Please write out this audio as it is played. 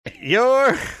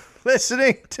You're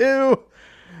listening to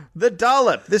The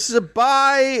Dollop. This is a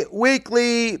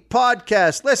bi-weekly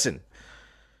podcast. Listen,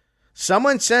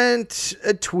 someone sent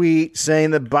a tweet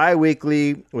saying that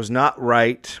bi-weekly was not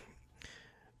right.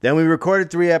 Then we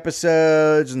recorded 3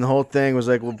 episodes, and the whole thing was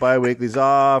like, well, bi-weekly's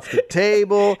off the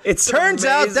table. It turns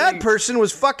out that person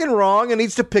was fucking wrong and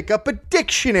needs to pick up a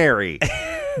dictionary.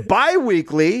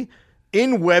 Bi-weekly,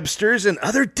 in Webster's and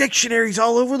other dictionaries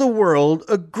all over the world,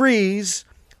 agrees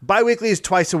bi-weekly is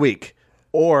twice a week,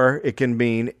 or it can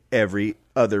mean every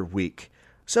other week.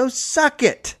 So suck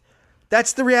it.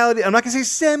 That's the reality. I'm not going to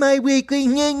say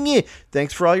semi-weekly.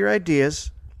 Thanks for all your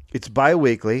ideas. It's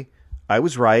bi-weekly. I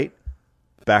was right.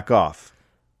 Back off.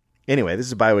 Anyway, this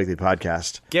is a bi-weekly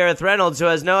podcast. Gareth Reynolds, who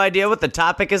has no idea what the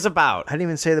topic is about. I didn't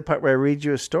even say the part where I read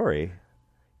you a story.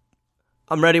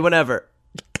 I'm ready whenever.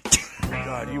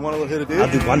 God, you want to hit a dude?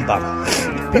 I'll do one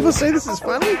bottle. People say this is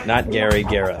funny. Not Gary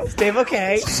Gareth. Dave,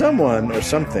 okay. Someone or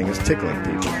something is tickling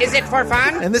people. Is it for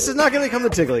fun? And this is not going to become the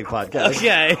tickling podcast.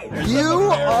 Okay. You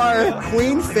are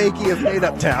Queen Fakey of Made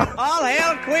Up Town. All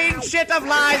hail Queen Shit of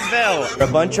Liesville.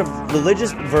 A bunch of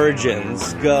religious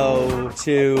virgins go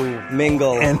to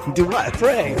mingle And do what?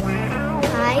 pray.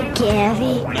 Hi,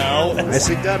 Gary. No.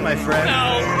 Nicely done, my friend.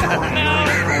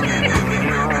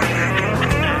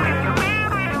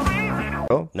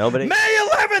 Nobody? May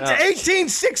 11th,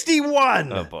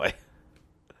 1861. Oh, boy.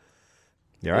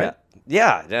 You all right?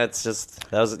 Yeah, that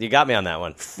was you got me on that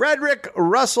one. Frederick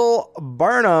Russell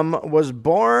Barnum was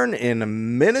born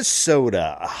in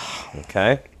Minnesota.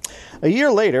 Okay. A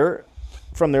year later,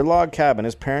 from their log cabin,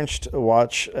 his parents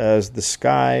watch as the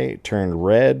sky turned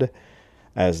red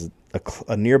as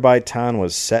a nearby town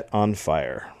was set on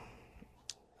fire.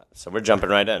 So we're jumping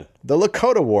right in. The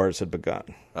Lakota Wars had begun.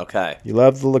 Okay. You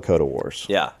love the Lakota Wars.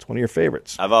 Yeah. It's one of your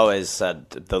favorites. I've always said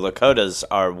the Lakotas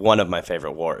are one of my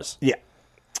favorite wars. Yeah.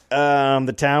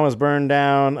 The town was burned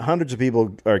down. Hundreds of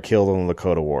people are killed in the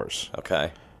Lakota Wars.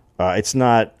 Okay. It's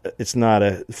not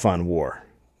a fun war.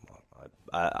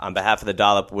 On behalf of the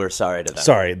Dollop, we're sorry to them.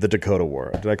 Sorry, the Dakota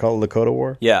War. Did I call it Lakota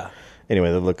War? Yeah.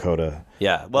 Anyway, the Lakota.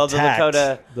 Yeah. Well, attacked.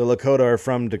 the Lakota are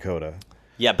from Dakota.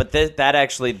 Yeah, but that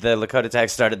actually, the Lakota attack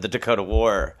started the Dakota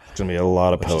War. It's going to be a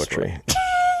lot of poetry.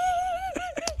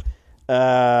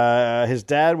 His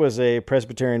dad was a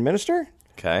Presbyterian minister.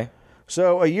 Okay.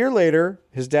 So a year later,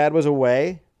 his dad was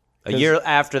away. A year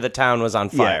after the town was on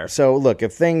fire. Yeah, so look,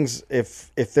 if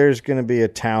there's going to be a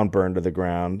town burned to the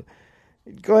ground,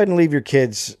 go ahead and leave your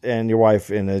kids and your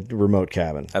wife in a remote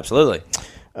cabin. Absolutely.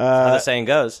 How the saying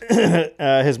goes.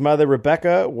 His mother,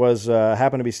 Rebecca, was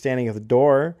happened to be standing at the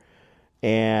door,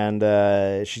 and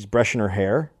she's brushing her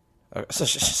hair. So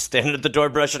she's standing at the door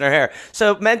brushing her hair.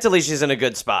 So mentally, she's in a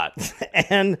good spot.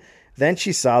 And then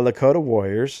she saw Lakota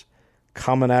warriors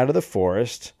coming out of the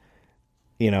forest,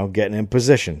 getting in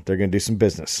position. They're going to do some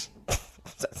business.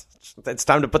 It's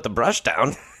time to put the brush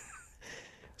down.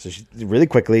 So really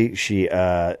quickly, she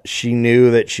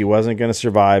knew that she wasn't going to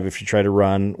survive if she tried to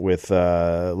run with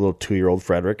little 2-year-old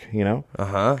Frederick,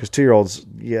 Uh-huh. Because 2-year-olds,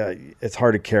 it's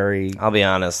hard to carry. I'll be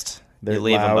honest. They're You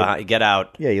leave loud. him behind. You get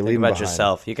out. Yeah, you leave him Think about behind.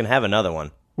 yourself. You can have another one.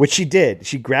 Which she did.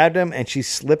 She grabbed him and she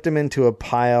slipped him into a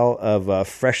pile of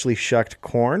freshly shucked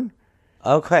corn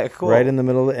Okay, cool. right in the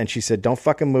middle. And she said, "Don't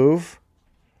fucking move."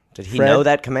 Did he Fred- know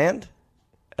that command?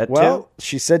 At Well, 2?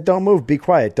 she said, "Don't move. Be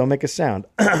quiet. Don't make a sound."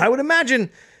 I would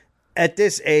imagine at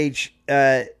this age,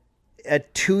 at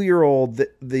 2-year-old,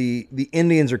 the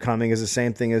Indians are coming is the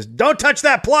same thing as "Don't touch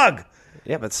that plug."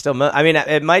 Yeah, but still, I mean,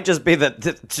 it might just be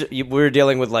that we're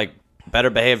dealing with like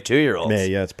better behaved 2-year-olds.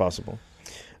 Yeah, it's possible.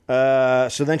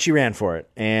 So then she ran for it,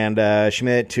 and she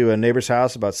made it to a neighbor's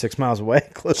house about 6 miles away.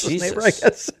 Closest Jesus. neighbor, I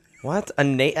guess. What a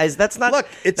that's not. Look,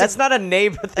 that's not a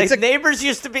neighbor. Neighbors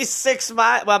used to be 6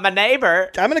 miles. Well, my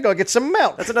neighbor. I'm gonna go get some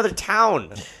milk. That's another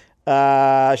town.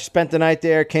 She spent the night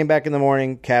there. Came back in the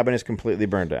morning. Cabin is completely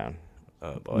burned down.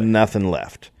 Oh boy. Nothing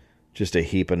left. Just a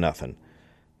heap of nothing.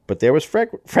 But there was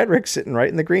Frederick sitting right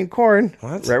in the green corn,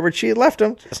 What? right where she had left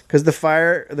him, because the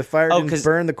fire didn't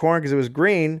burn the corn because it was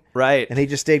green, Right. And he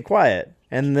just stayed quiet.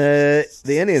 And the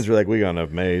Indians were like, "We got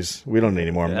enough maize. We don't need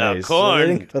any more maize." So corn. they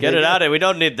didn't- Get it out of it. We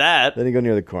don't need that. They didn't go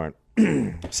near the corn.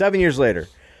 7 years later,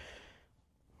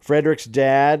 Frederick's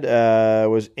dad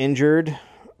was injured,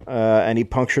 and he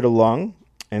punctured a lung,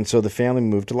 and so the family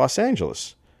moved to Los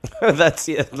Angeles. that's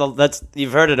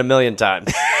you've heard it a million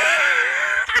times.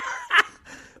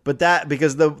 But that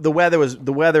because the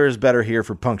weather is better here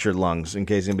for punctured lungs in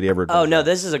case anybody ever. Oh no,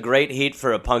 this is a great heat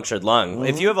for a punctured lung.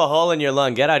 If you have a hole in your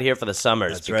lung, get out here for the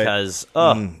summers. That's right. Because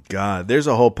God, there's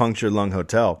a whole punctured lung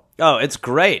hotel. oh, it's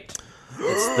great.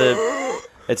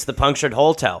 It's the punctured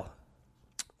hotel.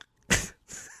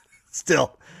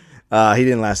 Still, he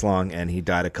didn't last long, and he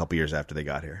died a couple years after they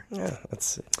got here. Yeah,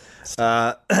 that's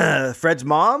Fred's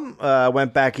mom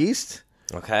went back east.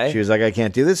 okay. She was like, I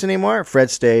can't do this anymore.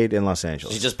 Fred stayed in Los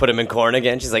Angeles. She just put him in corn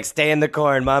again. She's like, stay in the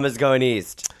corn. Mama's going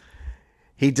east.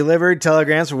 He delivered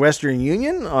telegrams for Western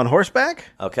Union on horseback.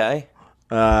 Okay.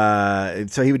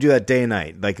 So he would do that day and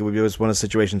night. Like it was one of the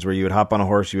situations where you would hop on a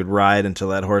horse, you would ride until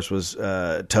that horse was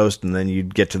toast, and then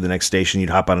you'd get to the next station, you'd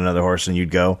hop on another horse, and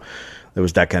you'd go. It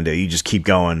was that kind of deal. You just keep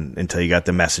going until you got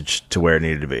the message to where it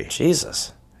needed to be.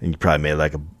 Jesus. And you probably made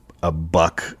like a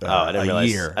buck I didn't a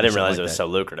realize, year. I didn't realize it was so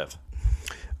lucrative.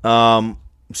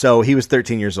 So he was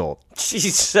 13 years old.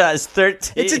 Jesus,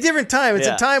 13. It's a different time. It's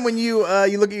Yeah. a time when you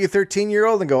look at your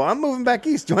 13-year-old and go, I'm moving back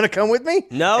east. Do you want to come with me?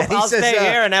 Nope, And he I'll says, stay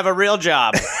here and have a real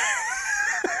job.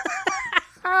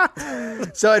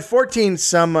 So at 14,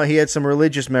 he had some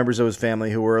religious members of his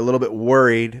family who were a little bit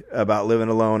worried about living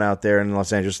alone out there in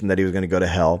Los Angeles and that he was going to go to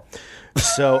hell.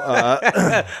 So,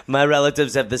 My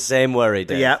relatives have the same worry,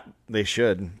 Dave. yeah, they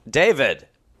should. David.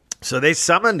 So they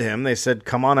summoned him. They said,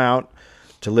 come on out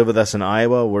to live with us in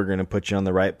Iowa. We're going to put you on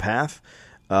the right path.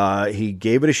 He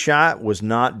gave it a shot, was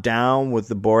not down with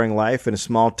the boring life in a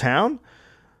small town.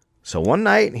 So one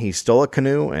night, he stole a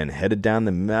canoe and headed down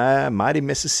the mighty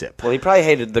Mississippi. Well, he probably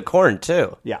hated the corn,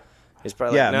 too. Yeah. He's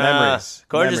probably Yeah, like, nah, memories.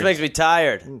 corn just Memories. makes me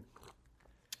tired.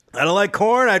 I don't like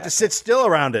corn. I have to sit still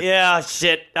around it. Yeah,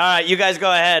 shit. All right, you guys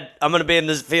go ahead. I'm going to be in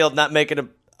this field not making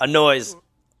a noise.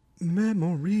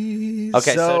 Memories.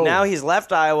 Okay, so now he's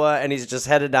left Iowa and he's just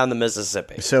headed down the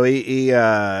Mississippi. So he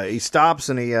stops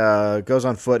and he goes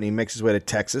on foot and he makes his way to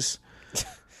Texas.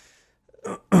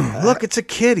 Look, it's a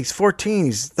kid. He's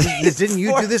 14. Didn't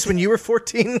you do this when you were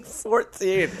 14?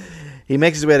 14. He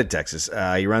makes his way to Texas.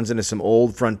 He runs into some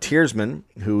old frontiersmen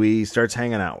who he starts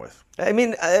hanging out with. I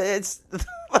mean, it's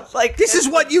like... This is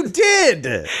what you did.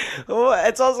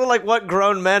 It's also like what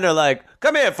grown men are like,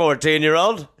 come here,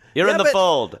 14-year-old. You're Yeah, in the but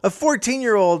fold. A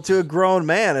 14-year-old to a grown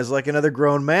man is like another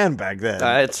grown man back then.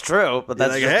 It's true, but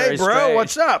that's like, just hey, very bro, strange.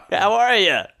 what's up? How are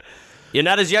you? You're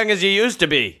not as young as you used to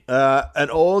be. An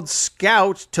old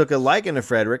scout took a liking to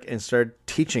Frederick and started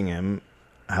teaching him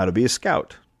how to be a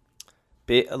scout.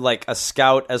 Be like a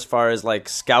scout as far as like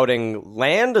scouting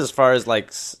land, as far as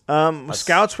like...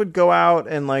 Scouts would go out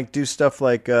and like do stuff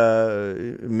like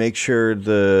make sure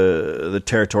the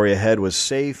territory ahead was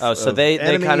safe. Oh, so of they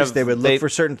enemies. kind of- they would look for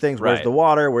certain things. Where's Right. the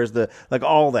water? Where's the like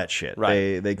all that shit?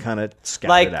 Right. They kind of scout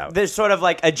like it out. there's sort of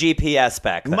like a GPS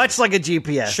back then. Much like a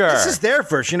GPS. Sure. This is their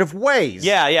version of Waze.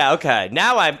 Yeah, okay.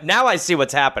 Now I see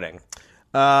what's happening.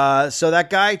 So that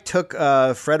guy took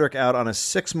Frederick out on a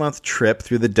 6-month trip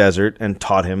through the desert and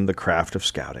taught him the craft of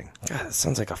scouting. God, that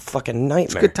sounds like a fucking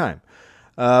nightmare. Good time.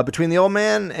 Between the old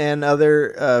man and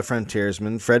other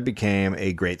frontiersmen, Fred became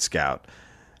a great scout.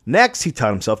 Next, he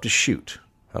taught himself to shoot.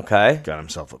 Okay. Got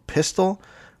himself a pistol,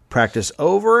 practiced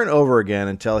over and over again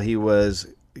until he was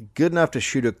good enough to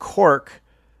shoot a cork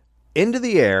into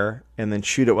the air and then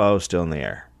shoot it while it was still in the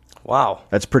air. Wow.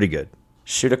 That's pretty good.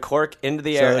 Shoot a cork into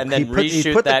the air and then he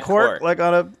reshoot put that the cork, like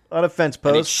on a fence post.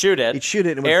 and he'd shoot it. He'd shoot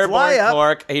it and it would airborne fly up.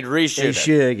 cork. He'd reshoot And he'd it.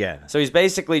 shoot it again. So he's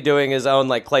basically doing his own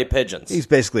like clay pigeons. He's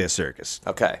basically a circus.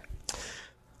 Okay.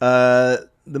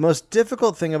 The most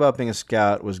difficult thing about being a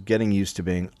scout was getting used to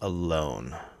being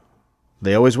alone.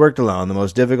 They always worked alone. The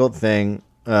most difficult thing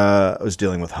was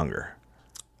dealing with hunger.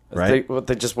 Right?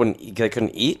 They just wouldn't. They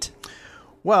couldn't eat.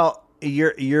 Well,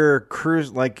 you're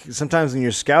cruise like sometimes when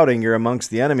you're scouting, you're amongst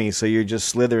the enemy, so you're just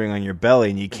slithering on your belly,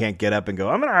 and you can't get up and go,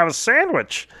 I'm gonna have a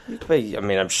sandwich. But, I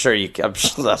mean, I'm sure you.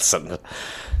 Listen,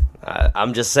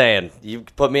 I'm just saying. You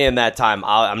put me in that time,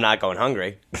 I'm not going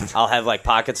hungry. I'll have like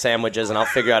pocket sandwiches, and I'll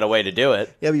figure out a way to do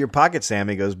it. Yeah, but your pocket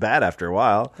Sammy goes bad after a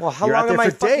while. Well, how you're long out there am I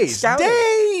for fucking days? scouting?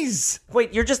 Days.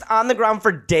 Wait, you're just on the ground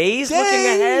for days looking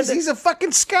ahead? He's a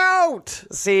fucking scout.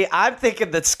 See, I'm thinking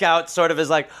that Scout sort of is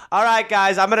like, all right,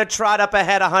 guys, I'm going to trot up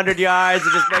ahead 100 yards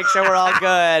and just make sure we're all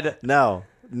good. No.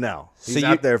 He's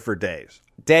out there for days.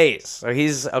 Days. So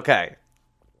he's, okay.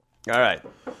 All right.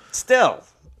 Still,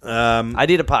 I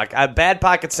need a bad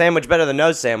pocket sandwich better than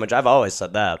no sandwich. I've always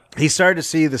said that. He started to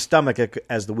see the stomach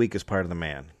as the weakest part of the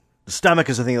man. The stomach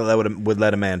is the thing that would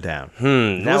let a man down. If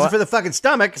it wasn't for the fucking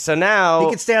stomach, So now, he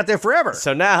could stay out there forever.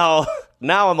 so now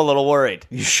I'm a little worried.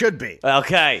 You should be.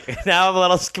 Okay. Now I'm a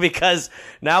little, because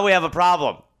now we have a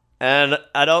problem. And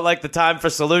I don't like the time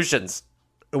for solutions.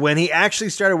 When he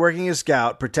actually started working as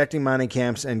scout, protecting mining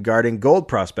camps and guarding gold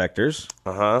prospectors,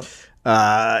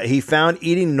 he found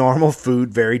eating normal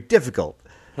food very difficult.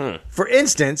 For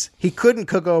instance, he couldn't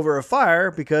cook over a fire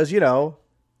because,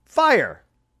 fire.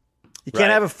 You can't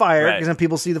Right, have a fire right. because then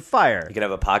people see the fire. You can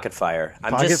have a pocket fire.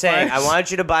 I'm Pocket just saying, fires? I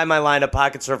want you to buy my line of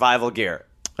pocket survival gear.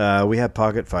 We have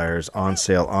pocket fires on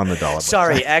sale on the Dollop.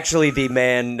 Sorry, actually, the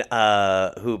man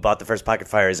who bought the first pocket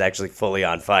fire is actually fully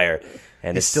on fire,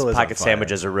 and his still is pocket on fire.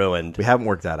 sandwiches are ruined. We haven't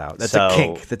worked that out. That's So- a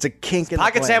kink. That's a kink in the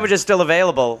Pocket plan. sandwich is still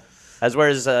available, as well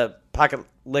as pocket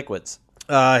liquids.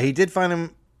 He did find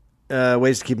him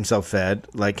ways to keep himself fed,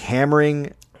 like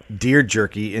hammering deer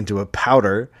jerky into a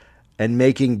powder and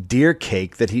making deer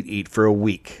cake that he'd eat for a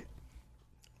week.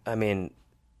 I mean,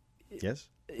 Yes.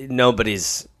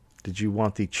 nobody's Did you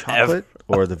want the chocolate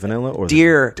or the vanilla or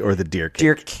Deer- the deer cake?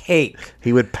 deer cake.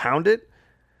 He would pound it.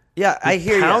 Yeah, I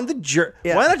hear Pound you. the jerky.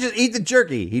 Yeah. Why not just eat the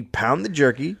jerky? He'd pound the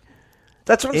jerky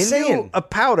That's what I'm into saying. a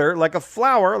powder, like a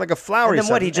flour. And then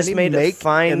what, he just made a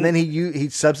fine- and then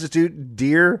he'd substitute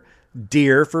deer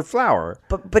for flour.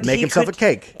 But make he himself could- a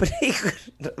cake. But he could,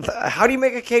 how do you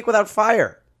make a cake without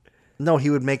fire? No,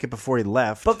 he would make it before he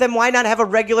left. But then why not have a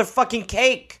regular fucking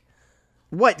cake?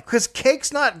 What? Because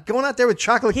cake's not going out there with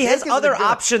chocolate He cake. has isn't other good.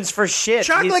 options for shit.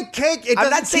 Chocolate cake, it I'm doesn't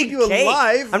not keep saying you cake.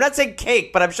 alive. I'm not saying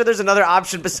cake, but I'm sure there's another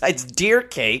option besides deer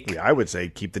cake. Yeah, I would say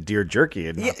keep the deer jerky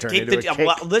and not turn it into a cake.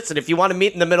 Well, listen, if you want to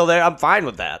meet in the middle there, I'm fine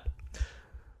with that.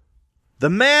 The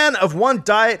man of one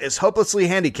diet is hopelessly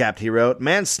handicapped, he wrote.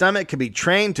 Man's stomach can be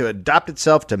trained to adapt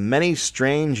itself to many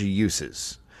strange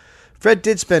uses. Fred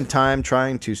did spend time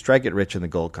trying to strike it rich in the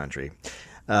gold country.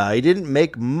 He didn't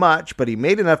make much, but he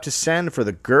made enough to send for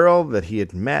the girl that he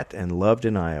had met and loved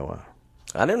in Iowa.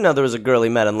 I didn't know there was a girl he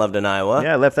met and loved in Iowa.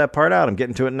 Yeah, I left that part out. I'm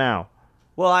getting to it now.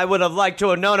 Well, I would have liked to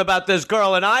have known about this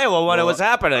girl in Iowa when it was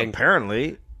happening.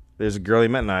 Apparently, there's a girl he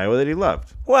met in Iowa that he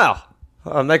loved. Well,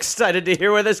 I'm excited to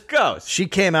hear where this goes. She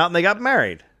came out and they got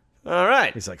married. All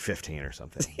right. He's like 15 or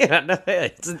something. Yeah, no,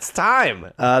 it's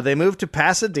time. They moved to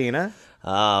Pasadena.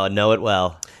 Oh, know it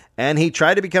well. And he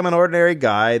tried to become an ordinary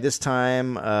guy, this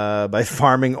time by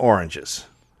farming oranges.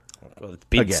 Well, it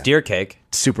beats Again. deer cake.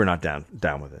 Super not down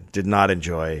with it. Did not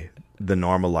enjoy the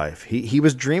normal life. He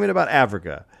was dreaming about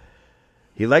Africa.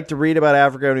 He liked to read about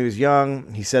Africa when he was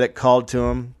young. He said it called to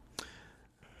him.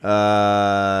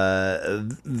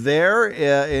 There,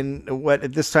 in what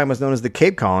at this time was known as the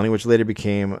Cape Colony, which later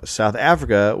became South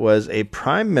Africa, was a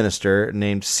prime minister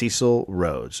named Cecil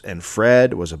Rhodes. And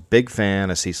Fred was a big fan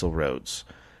of Cecil Rhodes.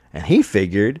 And he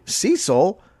figured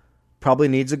Cecil probably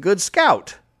needs a good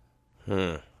scout.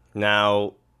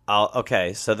 Now,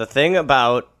 okay, so the thing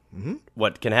about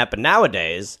what can happen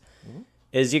nowadays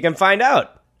is you can find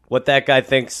out what that guy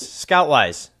thinks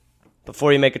scout-wise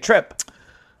before you make a trip.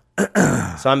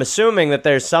 So I'm assuming that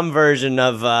there's some version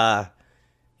of,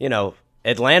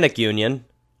 Atlantic Union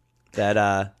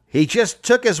that, He just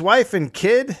took his wife and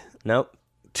kid nope.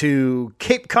 to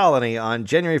Cape Colony on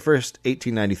January 1st,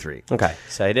 1893. Okay,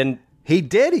 so he didn't, He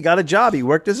did. He got a job. He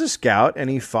worked as a scout, and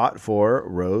he fought for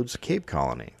Rhodes Cape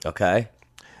Colony. okay.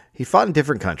 He fought in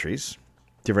different countries,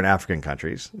 different African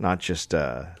countries, not just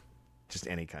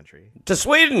any country. To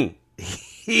Sweden!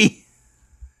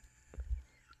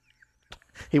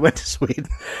 He went to Sweden.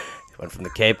 Went from the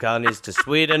Cape Colonies to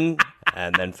Sweden,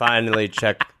 and then finally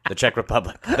the Czech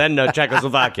Republic. Then no,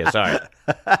 Czechoslovakia, sorry.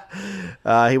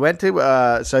 He went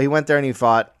to he went there and he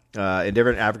fought in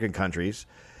different African countries.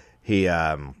 He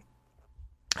had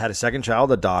a second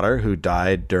child, a daughter, who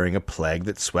died during a plague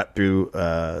that swept through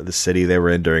the city they were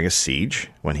in during a siege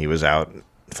when he was out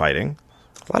fighting.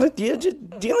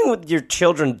 Dealing with your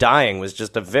children dying was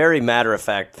just a very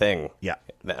matter-of-fact thing. Yeah.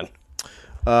 Then.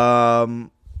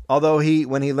 Although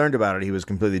when he learned about it, he was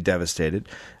completely devastated.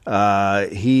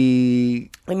 He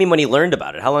I mean, when he learned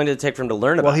about it, how long did it take for him to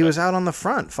learn about it? Well, he was out on the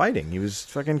front fighting. He was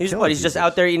fucking He's killing what? He's just people.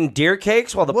 out there eating deer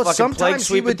cakes while the Well, fucking plague's sometimes he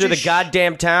sweeping would through the just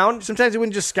goddamn town? Sometimes he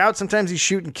wouldn't just scout. Sometimes he'd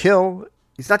shoot and kill.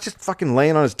 He's not just fucking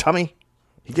laying on his tummy.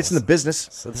 He gets in the business.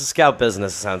 So the scout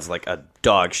business sounds like a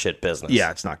dog shit business.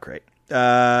 Yeah, it's not great.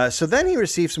 So then he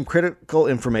received some critical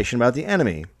information about the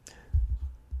enemy.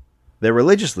 Their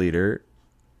religious leader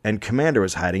and commander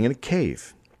was hiding in a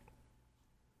cave.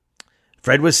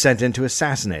 Fred was sent in to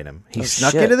assassinate him. He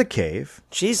snuck shit. into the cave,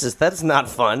 Jesus, that's not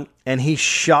fun. and he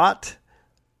shot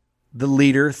the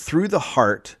leader through the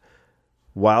heart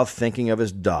while thinking of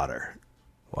his daughter.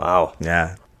 Wow.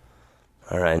 Yeah.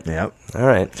 All right. Yep. All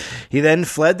right. He then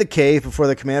fled the cave before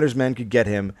the commander's men could get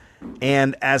him,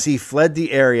 and as he fled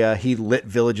the area, he lit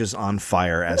villages on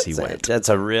fire as he went. That's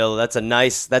a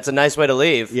nice way to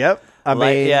leave. Yep. I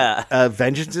Like, mean, yeah.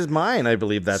 Vengeance is mine, I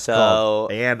believe that's So-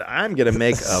 called. And I'm going to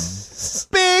make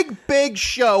a big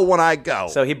show when I go.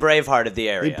 So he bravehearted the He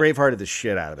area. bravehearted the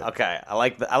shit out of it. Okay, I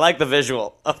like the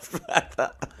visual of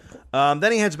that.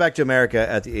 Then he heads back to America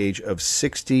at the age of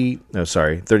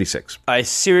 36. I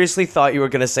seriously thought you were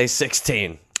going to say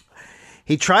 16.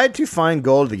 He tried to find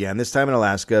gold again, this time in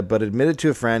Alaska, but admitted to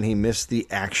a friend he missed the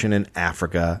action in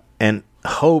Africa and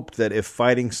hoped that if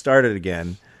fighting started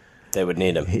again, They would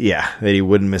need him. that he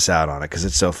wouldn't miss out on it because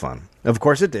it's so fun. Of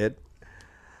course it did.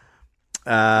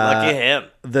 Lucky him.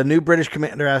 The new British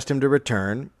commander asked him to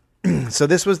return. So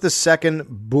this was the second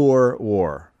Boer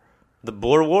War. The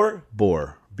Boer War?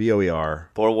 Boer.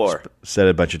 B-O-E-R. Boer War. Said it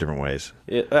a bunch of different ways.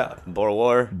 Yeah, Boer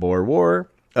War. Boer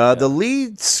War. The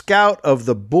lead scout of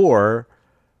the Boer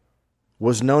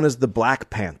was known as the Black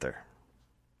Panther.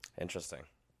 Interesting.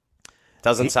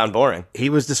 Doesn't sound boring. He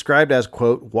was described as,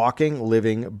 quote, walking,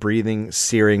 living, breathing,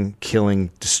 searing,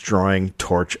 killing, destroying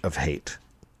torch of hate.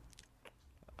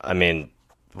 I mean,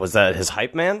 was that his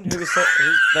hype man?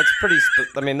 That's pretty...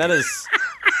 that's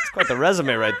quite the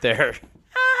resume right there.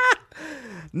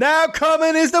 Now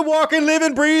coming is the walking,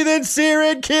 living, breathing,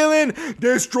 searing, killing,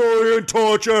 destroying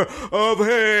torture of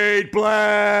hate,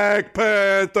 Black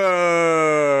Panther.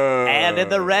 And in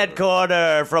the red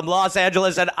corner from Los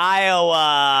Angeles and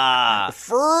Iowa,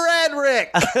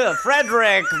 Frederick.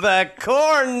 Frederick the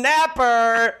Corn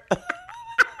Napper.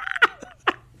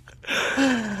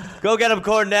 Go get him,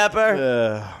 Corn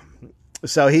Napper.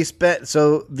 So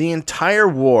the entire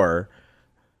war,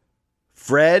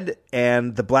 Fred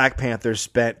and the Black Panther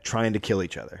spent trying to kill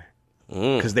each other.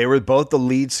 Because they were both the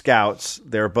lead scouts.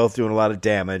 They were both doing a lot of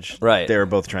damage. Right. They were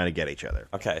both trying to get each other.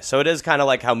 Okay, so it is kind of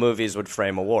like how movies would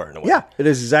frame a war in a way. Yeah, it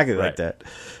is exactly like Right.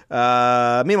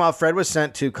 that. Meanwhile, Fred was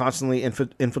sent to constantly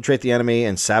infiltrate the enemy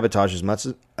and sabotage as much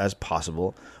as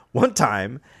possible. One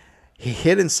time, he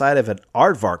hid inside of an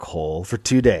aardvark hole for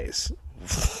 2 days.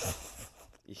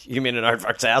 You mean an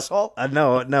aardvark's asshole?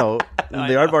 No.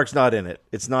 The aardvark's not in it.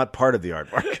 It's not part of the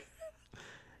aardvark.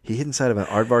 He hid inside of an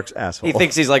aardvark's asshole. He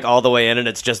thinks he's like all the way in and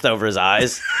it's just over his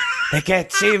eyes. They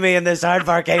can't see me in this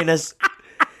aardvark anus.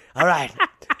 All right,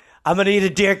 I'm going to eat a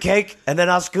deer cake and then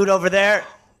I'll scoot over there.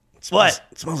 What?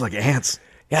 It smells like ants.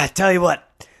 Yeah, I tell you what,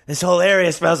 this whole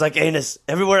area smells like anus.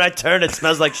 Everywhere I turn, it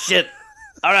smells like shit.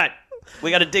 All right,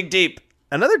 we got to dig deep.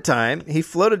 Another time, he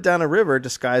floated down a river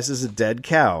disguised as a dead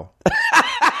cow.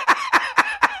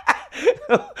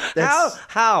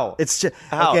 How? It's just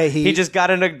How? okay. He just got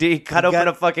in he cut open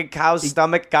a fucking cow's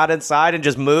stomach, got inside, and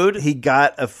just mooed. He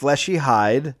got a fleshy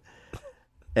hide,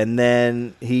 and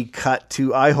then he cut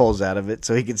 2 eye holes out of it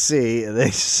so he could see, and they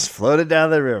just floated down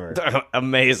the river.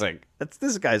 Amazing.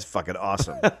 This guy's fucking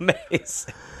awesome.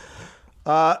 Amazing.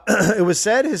 It was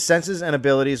said his senses and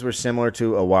abilities were similar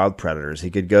to a wild predator's. He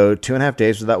could go 2.5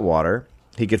 days without water.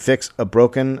 He could fix a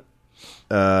broken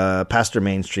pasture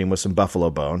mainstream with some buffalo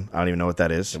bone. I don't even know what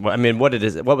that is. I mean, what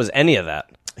was any of that?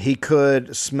 He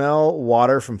could smell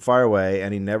water from far away,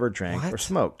 and he never drank or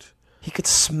smoked. He could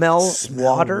smell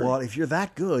water? If you're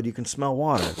that good, you can smell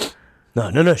water.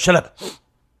 No, shut up.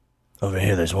 Over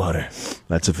here, there's water.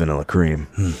 That's a vanilla cream.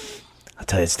 I'll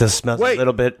tell you, it still smells a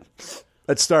little bit.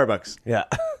 That's Starbucks. Yeah.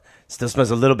 Still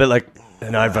smells a little bit like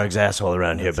an aardvark's asshole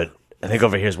around here, but I think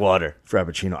over here's water.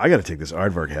 Frappuccino. I got to take this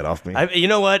aardvark head off me. You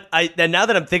know what? And now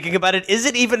that I'm thinking about it, is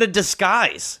it even a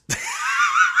disguise?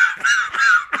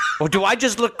 Or do I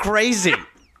just look crazy?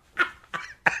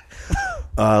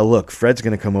 Look, Fred's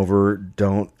going to come over.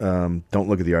 Don't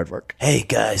look at the aardvark. Hey,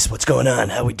 guys, what's going on?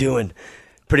 How we doing?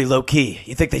 Pretty low-key.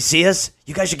 You think they see us?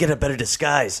 You guys should get a better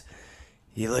disguise.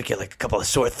 You look at like a couple of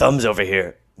sore thumbs over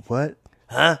here. What?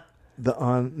 Huh?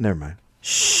 Never mind.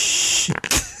 Shh.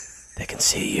 They can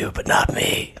see you, but not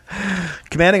me.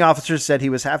 Commanding officers said he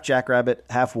was half jackrabbit,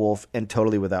 half wolf, and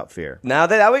totally without fear. Now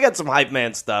we got some hype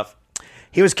man stuff.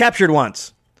 He was captured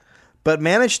once, but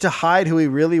managed to hide who he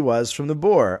really was from the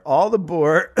Boer. All the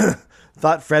Boer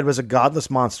thought Fred was a godless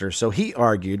monster, so he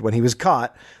argued when he was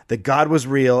caught that God was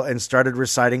real and started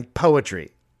reciting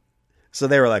poetry. So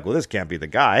they were like, well, this can't be the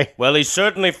guy. Well, he's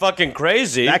certainly fucking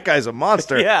crazy. That guy's a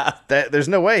monster. Yeah. There's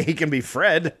no way he can be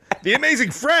Fred. The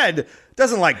amazing Fred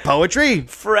doesn't like poetry.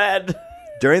 Fred.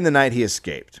 During the night, he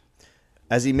escaped.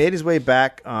 As he made his way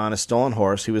back on a stolen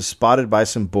horse, he was spotted by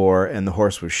some Boer and the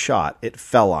horse was shot. It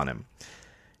fell on him.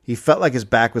 He felt like his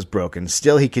back was broken.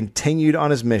 Still, he continued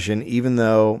on his mission, even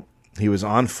though he was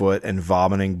on foot and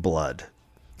vomiting blood.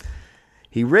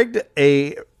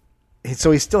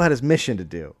 So he still had his mission to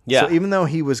do. Yeah. So even though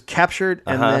he was captured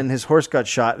and then his horse got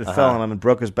shot and fell on him and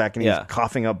broke his back and he was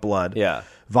coughing up blood,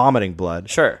 vomiting blood,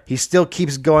 Sure. he still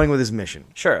keeps going with his mission.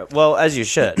 Sure. Well, as you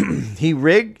should. He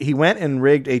went and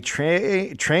rigged a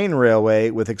train railway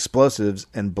with explosives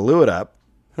and blew it up.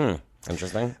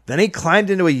 Interesting. Then he climbed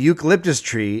into a eucalyptus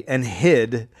tree and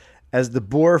hid as the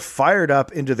Boer fired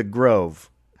up into the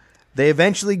grove. They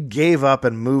eventually gave up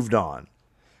and moved on.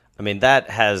 I mean, that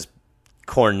has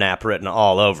corn nap written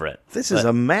all over it. This is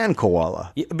a man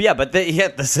koala. Yeah, but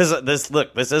this is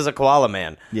a koala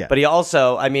man. Yeah. But he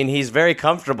also, I mean, he's very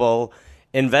comfortable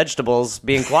in vegetables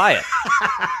being quiet.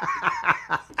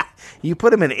 You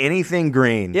put him in anything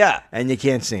green. Yeah. And you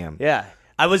can't see him. Yeah.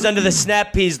 I was under the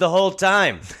snap peas the whole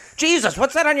time. Jesus,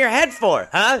 what's that on your head for?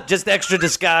 Huh? Just extra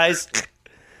disguise.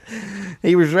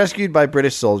 He was rescued by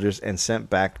British soldiers and sent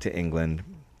back to England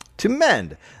to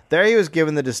mend. There he was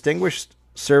given the Distinguished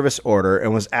Service Order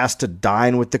and was asked to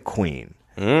dine with the Queen.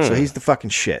 So he's the fucking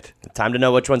shit. Time to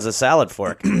know which one's a salad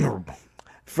fork.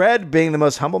 Fred, being the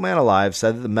most humble man alive,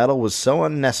 said that the medal was so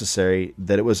unnecessary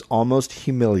that it was almost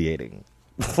humiliating.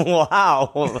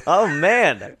 Wow. Oh,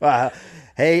 man.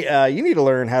 Hey, you need to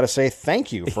learn how to say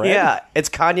thank you, Fred. Yeah, it's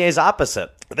Kanye's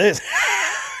opposite.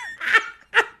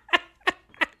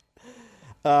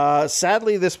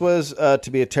 Sadly, this was to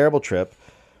be a terrible trip.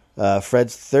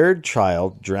 Fred's third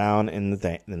child drowned in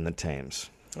the Thames.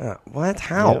 What?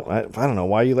 How? I don't know.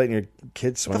 Why are you letting your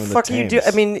kids swim in the Fuck Thames? you do.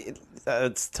 I mean,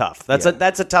 it's tough. That's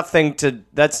a tough thing to.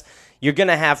 You're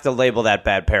gonna have to label that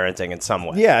bad parenting in some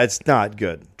way. Yeah, it's not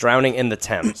good. Drowning in the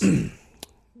Thames.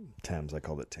 Thames, I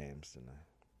called it Thames, didn't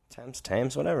I?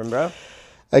 Thames, whatever, bro.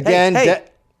 Again, Hey,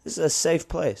 this is a safe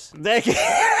place.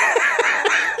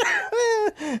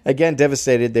 Again,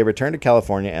 devastated, they returned to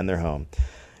California and their home.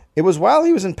 It was while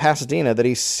he was in Pasadena that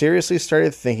he seriously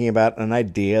started thinking about an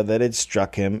idea that had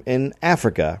struck him in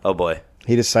Africa. Oh, boy.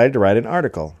 He decided to write an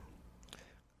article.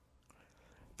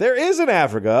 There is in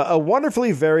Africa a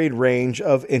wonderfully varied range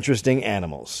of interesting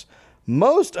animals.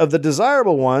 Most of the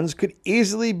desirable ones could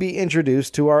easily be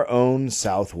introduced to our own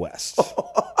Southwest.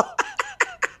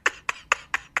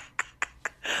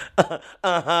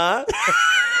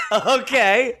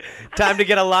 Okay. Time to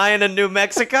get a lion in New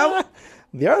Mexico?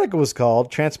 The article was called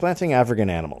Transplanting African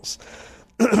Animals.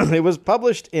 It was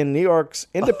published in New York's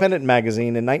Independent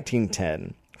magazine in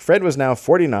 1910. Fred was now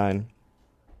 49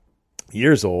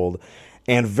 years old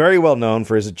and very well known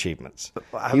for his achievements.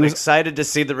 I'm excited to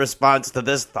see the response to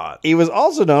this thought. He was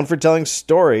also known for telling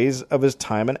stories of his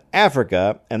time in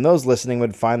Africa, and those listening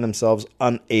would find themselves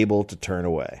unable to turn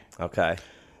away. Okay.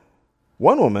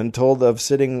 One woman told of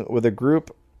sitting with a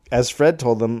group as Fred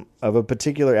told them of a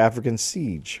particular African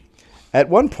siege. At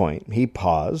one point, he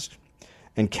paused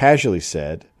and casually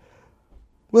said,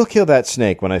 "We'll kill that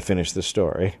snake when I finish the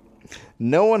story."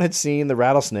 No one had seen the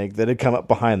rattlesnake that had come up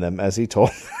behind them as he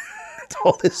told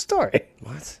his story.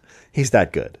 What? He's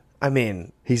that good. I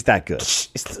mean, He's that good. this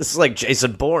is like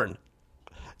Jason Bourne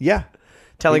Yeah.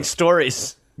 telling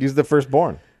stories. He's the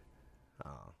firstborn.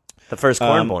 The first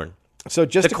corn-born. So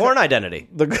just The corn identity.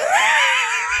 There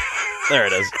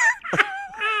it is.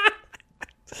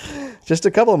 Just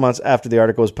a couple of months after the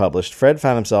article was published, Fred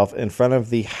found himself in front of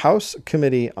the House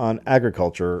Committee on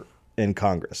Agriculture in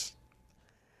Congress.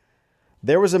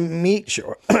 There was a meat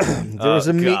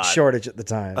shortage at the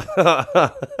time.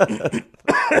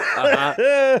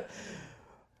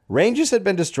 Ranges had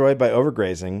been destroyed by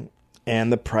overgrazing,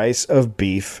 and the price of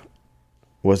beef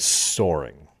was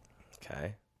soaring.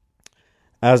 Okay.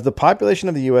 As the population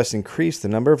of the U.S. increased, the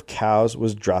number of cows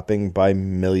was dropping by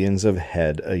millions of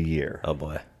head a year. Oh,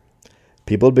 boy.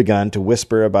 People had begun to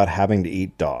whisper about having to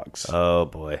eat dogs. Oh,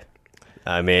 boy.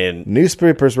 I mean,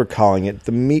 Newspapers were calling it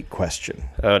the meat question.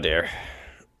 oh, dear.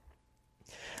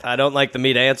 I don't like the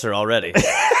meat answer already.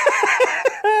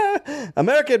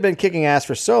 America had been kicking ass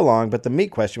for so long, but the meat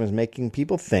question was making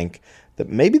people think that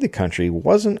maybe the country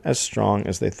wasn't as strong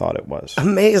as they thought it was.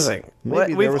 Amazing.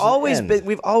 Maybe there was an end.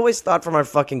 We've always thought from our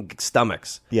fucking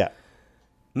stomachs. Yeah.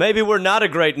 Maybe we're not a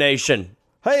great nation.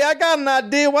 Hey, I got an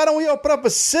idea. Why don't we open up a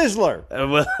sizzler?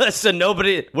 Well, listen,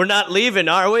 we're not leaving,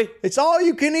 are we? It's all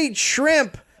you can eat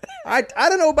shrimp. I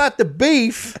don't know about the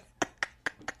beef,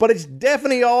 but it's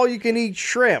definitely all you can eat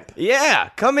shrimp. Yeah,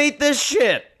 come eat this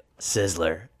shit.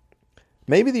 Sizzler.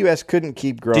 Maybe the U.S. couldn't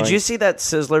keep growing. Did you see that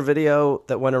Sizzler video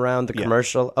that went around the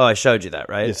commercial? Oh, I showed you that,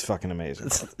 right? It's fucking amazing.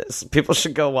 People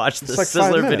should go watch the like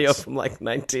 5 Sizzler video minutes. from like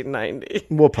 1990.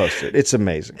 We'll post it. It's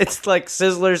amazing. It's like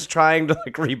Sizzler's trying to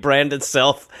like rebrand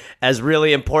itself as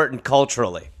really important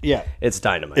culturally. Yeah. It's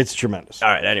dynamite. It's tremendous. All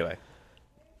right, anyway.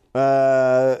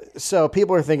 So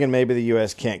people are thinking maybe the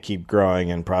U.S. can't keep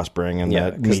growing and prospering, and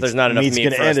Yeah, because there's not enough meat's meat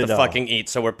gonna for us end to it all. fucking eat,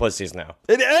 so we're pussies now.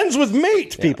 It ends with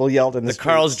meat, people yelled in the street.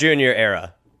 Carl's Jr.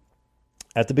 era.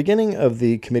 At the beginning of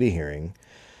the committee hearing,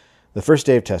 the first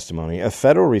day of testimony, a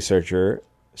federal researcher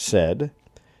said,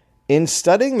 "In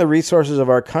studying the resources of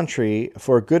our country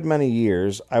for a good many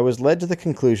years, I was led to the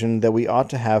conclusion that we ought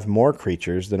to have more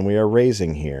creatures than we are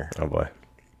raising here." Oh, boy.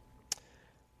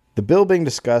 The bill being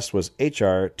discussed was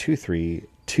H.R.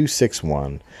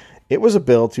 23261. It was a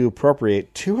bill to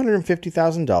appropriate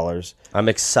 $250,000 I'm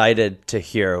excited to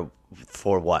hear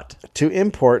for what. to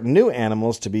import new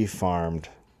animals to be farmed.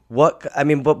 What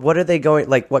are they going,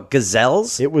 like, what,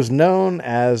 gazelles? It was known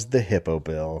as the Hippo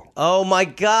Bill. Oh, my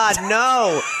God,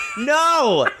 no.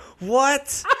 No.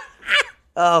 What?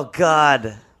 Oh,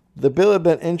 God. The bill had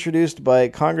been introduced by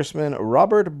Congressman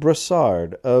Robert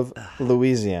Broussard of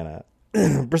Louisiana.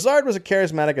 Broussard was a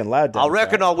charismatic and loud I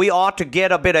Democrat. reckon we ought to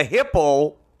get a bit of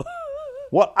hippo.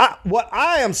 What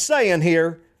I am saying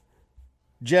here,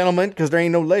 gentlemen, because there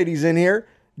ain't no ladies in here,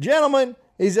 gentlemen,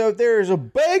 is that there's a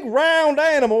big round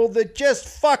animal that just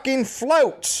fucking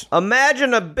floats.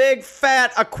 Imagine a big,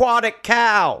 fat, aquatic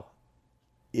cow.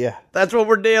 Yeah, That's what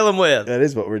we're dealing with. that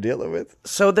is what we're dealing with.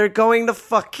 So they're going to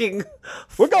fucking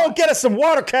We're gonna get us some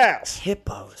water cows.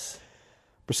 hippos.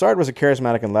 Broussard was a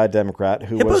charismatic and loud Democrat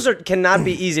who Hippos was... cannot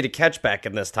be easy to catch back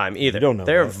in this time either. You don't know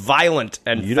They're that. violent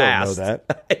and You don't know fast.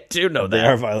 that. I do know They that.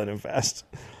 are violent and fast.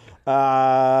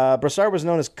 Broussard was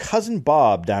known as Cousin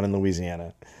Bob down in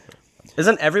Louisiana.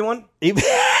 Isn't everyone?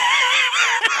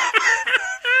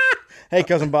 Hey,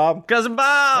 Cousin Bob. Cousin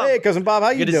Bob. Hey, Cousin Bob,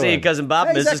 how you Good to doing? see you, Cousin Bob.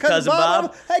 Hey, is that Mrs. Cousin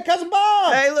Bob. Hey, Cousin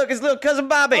Bob. Hey, look, it's little Cousin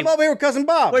Bobby. I'm over here with Cousin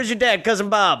Bob. Where's your dad, Cousin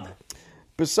Bob?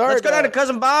 Broussard, Let's go down to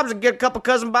Cousin Bob's and get a couple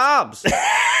Cousin Bob's.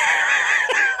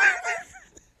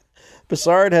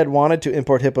 Broussard had wanted to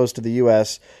import hippos to the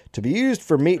U.S. to be used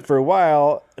for meat for a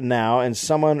while now, and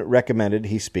someone recommended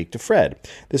he speak to Fred.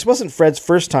 This wasn't Fred's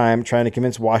first time trying to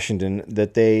convince Washington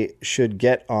that they should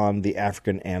get on the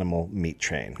African animal meat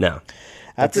train. No.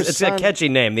 After It's Son- a catchy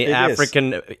name, the It is.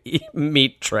 African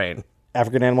meat train.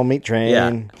 African animal meat train.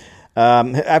 Yeah.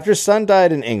 After his son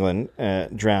died in England,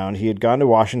 drowned, he had gone to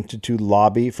Washington to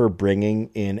lobby for bringing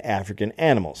in African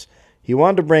animals. He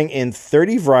wanted to bring in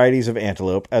 30 varieties of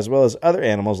antelope, as well as other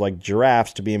animals like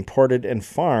giraffes, to be imported and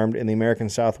farmed in the American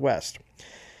Southwest.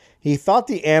 He thought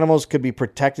the animals could be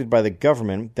protected by the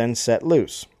government, then set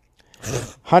loose.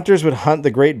 Hunters would hunt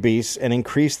the great beasts and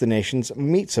increase the nation's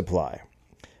meat supply.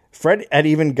 Fred had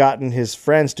even gotten his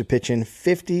friends to pitch in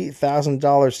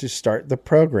 $50,000 to start the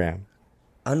program.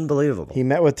 Unbelievable. He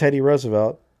met with Teddy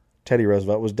Roosevelt. Teddy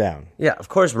Roosevelt was down. Yeah, of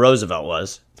course Roosevelt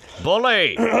was.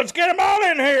 Bully! Let's get them all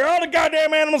in here. All the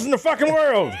goddamn animals in the fucking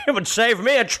world. It would save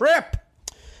me a trip.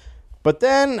 But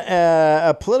then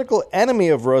a political enemy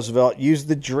of Roosevelt used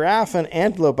the giraffe and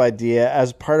antelope idea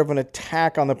as part of an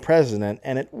attack on the president,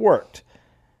 and it worked.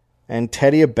 And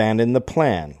Teddy abandoned the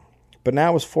plan. But now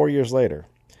it was 4 years later,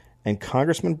 and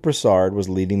Congressman Broussard was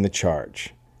leading the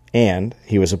charge. And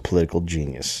he was a political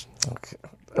genius. Okay.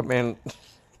 I mean,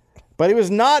 But he was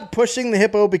not pushing the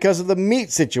hippo because of the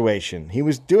meat situation. He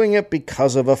was doing it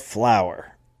because of a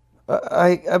flower.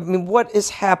 I mean, what is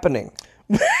happening?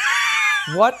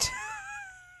 What?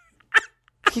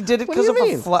 He did it What do because you of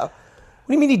mean? a flower. What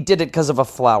do you mean he did it because of a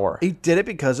flower? He did it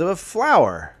because of a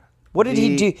flower. What did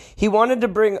he do? He wanted to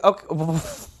bring. Okay,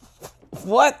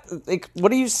 what? Like,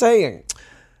 what are you saying?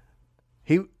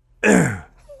 He, the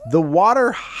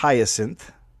water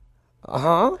hyacinth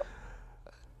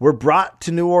were brought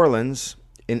to New Orleans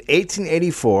in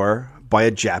 1884 by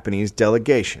a Japanese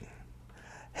delegation.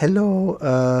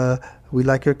 Hello, we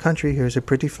like your country. Here's a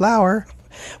pretty flower.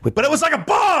 But it was like a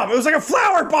bomb. It was like a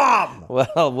flower bomb.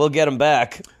 Well, we'll get him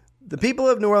back. The people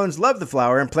of New Orleans loved the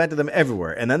flower and planted them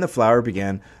everywhere. And then the flower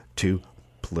began to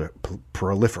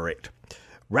proliferate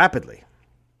rapidly.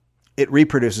 It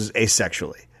reproduces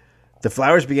asexually. The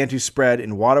flowers began to spread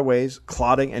in waterways,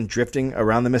 clotting and drifting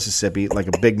around the Mississippi like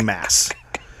a big mass.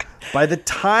 By the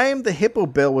time the Hippo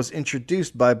Bill was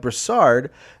introduced by Broussard,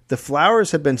 the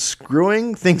flowers had been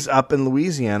screwing things up in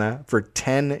Louisiana for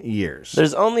 10 years.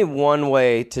 There's only one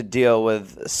way to deal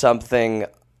with something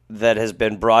that has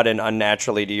been brought in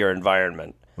unnaturally to your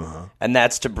environment. And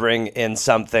that's to bring in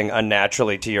something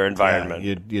unnaturally to your environment.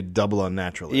 You double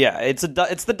unnaturally. Yeah, it's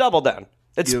the double down.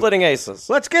 It's splitting aces.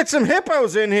 Let's get some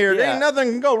hippos in here. There Yeah. ain't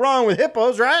nothing can go wrong with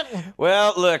hippos, right?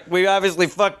 Well, look, we obviously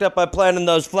fucked up by planting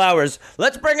those flowers.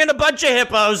 Let's bring in a bunch of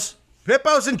hippos.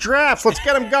 Hippos and giraffes. Let's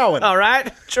get them going. All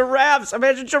right? Giraffes.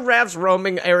 Imagine giraffes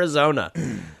roaming Arizona.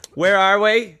 Where are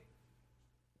we?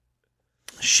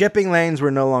 Shipping lanes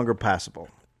were no longer passable.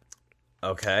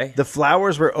 Okay. The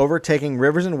flowers were overtaking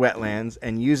rivers and wetlands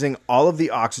and using all of the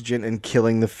oxygen and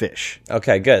killing the fish.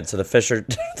 Okay, good. So the fish are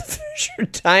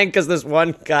dying because this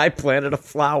one guy planted a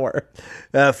flower.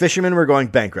 Fishermen were going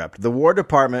bankrupt. The War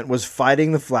Department was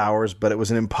fighting the flowers, but it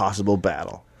was an impossible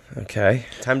battle. Okay.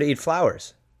 Time to eat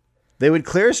flowers. They would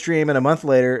clear a stream, and a month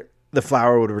later, the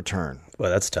flower would return. Well,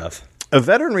 that's tough. A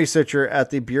veteran researcher at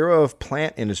the Bureau of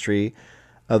Plant Industry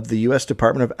of the U.S.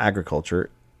 Department of Agriculture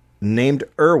named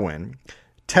Irwin,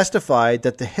 testified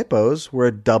that the hippos were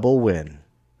a double win.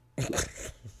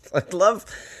 I love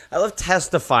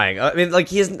testifying. I mean, like,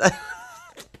 he's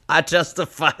I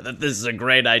justify that this is a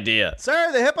great idea.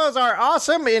 Sir, the hippos are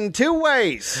awesome in 2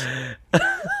 ways.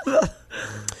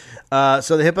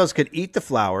 So the hippos could eat the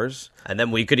flowers. And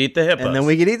then we could eat the hippos. And then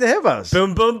we could eat the hippos.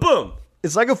 Boom, boom, boom.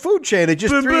 It's like a food chain. It's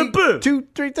just Boom, boom, boom.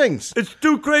 three things. It's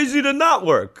too crazy to not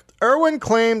work. Irwin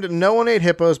claimed no one ate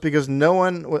hippos because no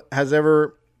one has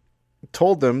ever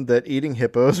told them that eating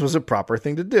hippos was a proper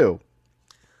thing to do.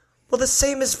 Well, the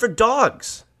same is for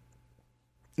dogs.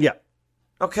 Yeah.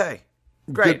 Okay.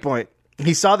 Great. Good point.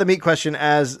 He saw the meat question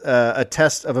as a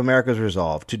test of America's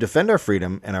resolve to defend our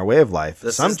freedom and our way of life.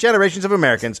 Some generations of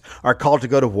Americans are called to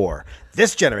go to war.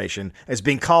 This generation is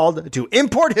being called to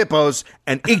import hippos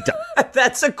and eat them.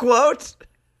 That's a quote?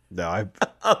 No,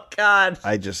 Oh, God.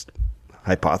 I just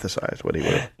hypothesized what he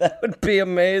would. That would be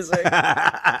amazing.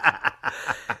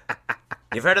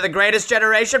 You've heard of the greatest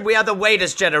generation? We are the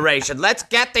waitest generation. Let's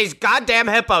get these goddamn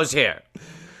hippos here.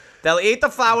 They'll eat the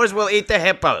flowers, we'll eat the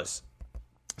hippos.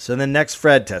 So then next,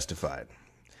 Fred testified.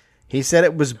 He said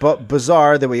it was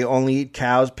bizarre that we only eat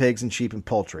cows, pigs, and sheep and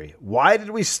poultry. Why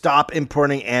did we stop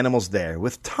importing animals there?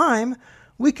 With time,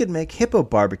 we could make hippo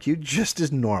barbecue just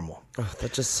as normal. Oh,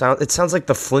 it sounds like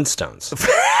the Flintstones.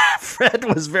 Fred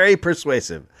was very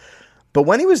persuasive. But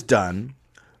when he was done,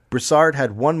 Broussard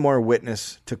had one more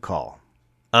witness to call.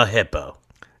 A hippo.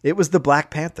 It was the Black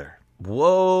Panther.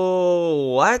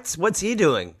 Whoa, what? What's he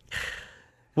doing?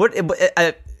 What?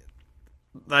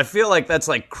 I feel like that's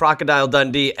like Crocodile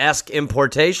Dundee-esque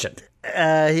importation.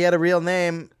 He had a real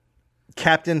name,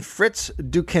 Captain Fritz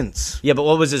Dukins. Yeah, but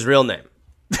what was his real name?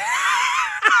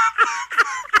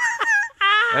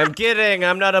 I'm kidding.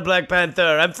 I'm not a Black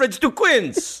Panther. I'm Fritz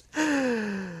Dukins.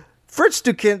 Fritz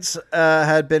Dukins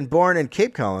had been born in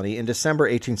Cape Colony in December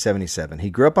 1877. He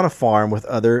grew up on a farm with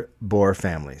other Boer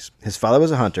families. His father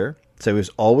was a hunter, so he was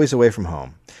always away from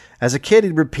home. As a kid,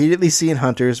 he'd repeatedly seen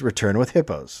hunters return with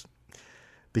hippos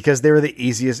because they were the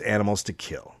easiest animals to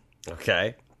kill.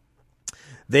 Okay.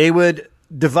 They would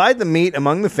divide the meat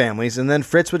among the families, and then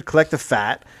Fritz would collect the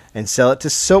fat and sell it to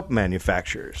soap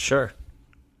manufacturers. Sure.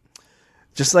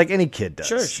 Just like any kid does.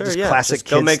 Sure, Just yeah. classic Just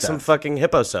go kid make stuff. some fucking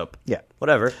hippo soap. Yeah.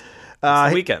 Whatever. It's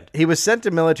the weekend. He was sent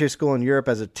to military school in Europe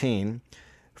as a teen.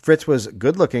 Fritz was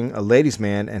good-looking, a ladies'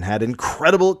 man, and had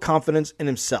incredible confidence in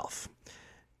himself.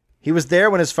 He was there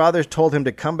when his father told him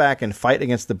to come back and fight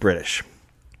against the British.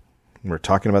 We're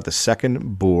talking about the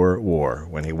Second Boer War,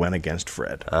 when he went against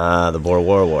Fred. The Boer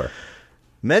War.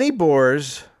 Many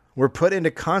Boers were put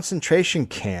into concentration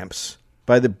camps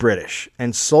by the British,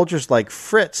 and soldiers like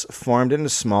Fritz formed into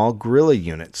small guerrilla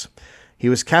units. He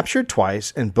was captured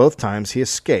twice, and both times he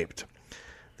escaped.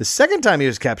 The second time he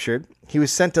was captured, he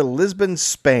was sent to Lisbon,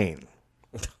 Spain.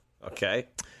 Okay.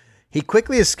 He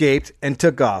quickly escaped and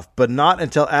took off, but not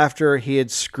until after he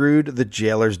had screwed the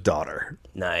jailer's daughter.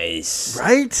 Nice.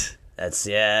 Right? That's,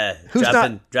 yeah. Who's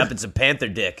dropping some panther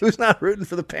dick. Who's not rooting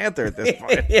for the Panther at this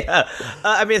point? Yeah.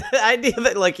 I mean, the idea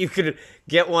that, like, you could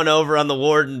get one over on the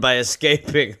warden by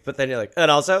escaping, but then you're like,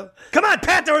 and also, Come on,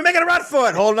 Panther, we're making a run for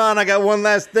it. Hold on, I got one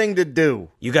last thing to do.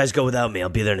 you guys go without me. I'll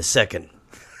be there in a second.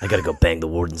 I gotta go bang the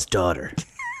warden's daughter.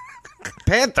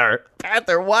 Panther?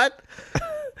 Panther, what?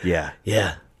 Yeah,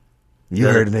 Yeah. you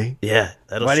heard me. Yeah.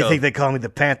 That'll Why do you show. think they call me the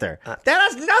Panther? That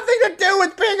has nothing to do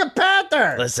with being a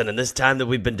Panther. Listen, in this time that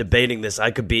we've been debating this, I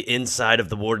could be inside of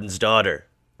the warden's daughter.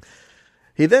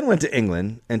 He then went to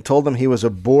England and told them he was a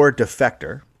Boer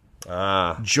defector,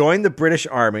 joined the British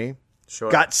Army,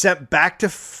 got sent back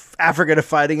to Africa to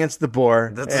fight against the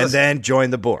Boer, then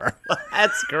joined the Boer.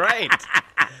 That's great.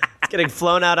 It's getting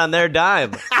flown out on their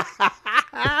dime.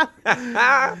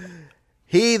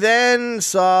 He then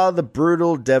saw the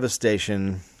brutal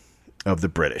devastation of the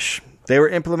British. They were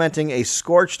implementing a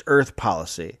scorched earth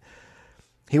policy.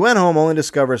 He went home only to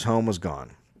discover his home was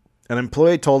gone. An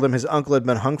employee told him his uncle had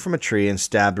been hung from a tree and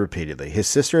stabbed repeatedly. His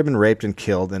sister had been raped and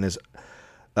killed, and his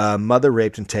mother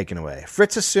raped and taken away.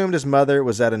 Fritz assumed his mother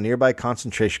was at a nearby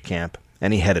concentration camp,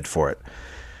 and he headed for it.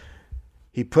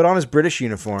 He put on his British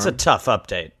uniform. It's a tough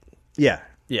update. Yeah.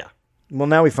 Yeah. Well,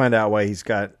 now we find out why he's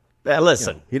got...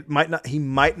 Listen. He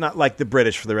might not like the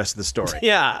British for the rest of the story.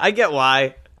 Yeah, I get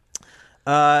why.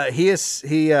 He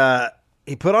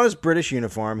put on his British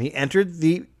uniform. He entered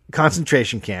the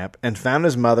concentration camp and found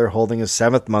his mother holding a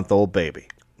 7-month-old baby.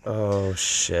 Oh,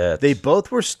 shit. They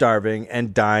both were starving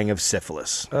and dying of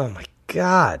syphilis. Oh, my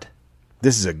God.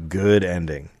 This is a good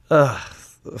ending.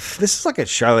 This is like a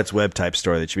Charlotte's Web type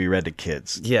story that should be read to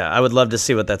kids. Yeah, I would love to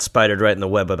see what that spidered right in the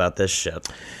web about this shit.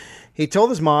 He told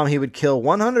his mom he would kill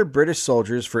 100 British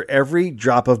soldiers for every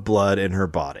drop of blood in her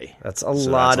body. That's a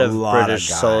lot of British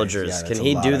soldiers. Yeah, Can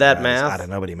he do that math? I don't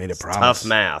know, but he made a promise. Tough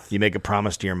math. You make a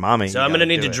promise to your mommy. So I'm going to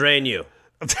need to drain you.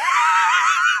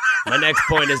 My next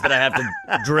point is that I have to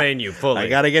drain you fully. I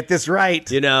got to get this right.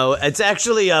 You know, it's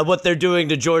actually what they're doing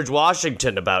to George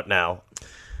Washington about now.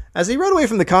 As he rode away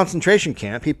from the concentration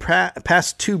camp, he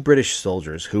passed 2 British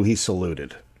soldiers who he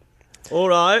saluted. All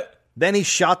right. Then he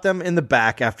shot them in the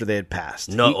back after they had passed.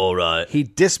 Not all right. He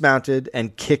dismounted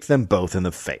and kicked them both in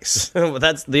the face. Well,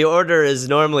 the order is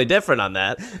normally different on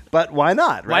that. But why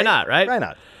not, right? Why not, right? Why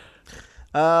not?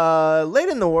 Late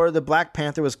in the war, the Black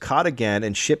Panther was caught again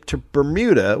and shipped to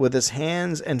Bermuda with his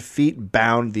hands and feet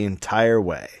bound the entire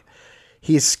way.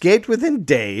 He escaped within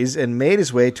days and made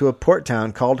his way to a port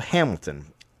town called Hamilton.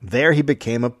 There he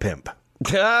became a pimp.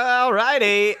 All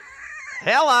righty.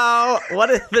 Hello.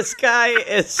 This guy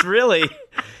is really...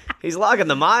 He's logging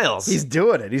the miles. He's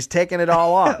doing it. He's taking it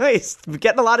all off. He's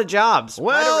getting a lot of jobs.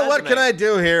 Well, what can I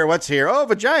do here? What's here? Oh,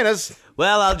 vaginas.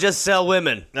 Well, I'll just sell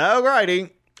women. All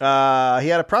righty. He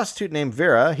had a prostitute named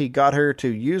Vera. He got her to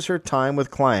use her time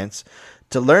with clients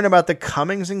to learn about the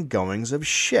comings and goings of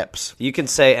ships. You can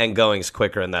say "and goings"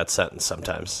 quicker in that sentence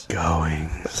sometimes.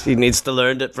 Goings. He needs to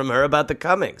learn it from her about the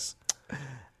comings.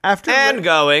 After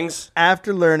goings.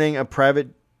 After learning a private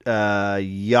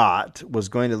yacht was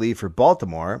going to leave for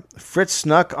Baltimore, Fritz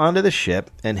snuck onto the ship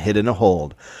and hid in a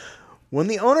hold. When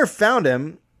the owner found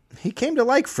him, he came to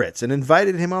like Fritz and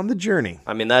invited him on the journey.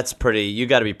 I mean, that's pretty... You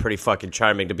got to be pretty fucking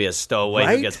charming to be a stowaway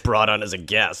Right? who gets brought on as a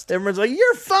guest. Everyone's like,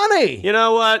 you're funny. You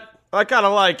know what? I kind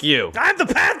of like you. I'm the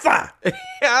Panther.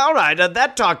 Yeah, all right.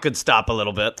 That talk could stop a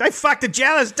little bit. I fucked a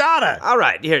jealous daughter. All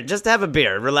right. Here, just have a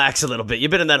beer. Relax a little bit.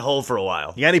 You've been in that hole for a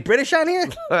while. You got any British on here?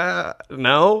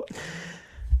 No?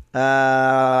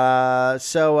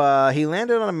 So he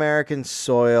landed on American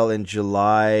soil in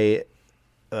July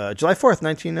 4th,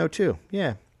 1902.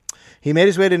 Yeah. He made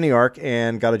his way to New York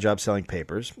and got a job selling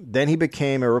papers. Then he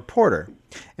became a reporter.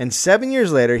 And 7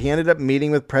 years later, he ended up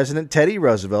meeting with President Teddy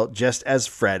Roosevelt, just as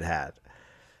Fred had.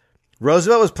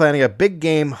 Roosevelt was planning a big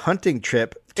game hunting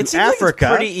trip to Africa.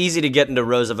 Like it's pretty easy to get into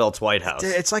Roosevelt's White House.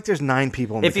 It's like there's 9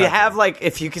 people in the If you country. have,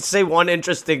 if you could say one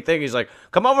interesting thing, he's like,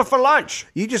 come over for lunch.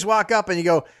 You just walk up and you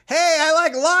go, hey, I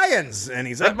like lions. And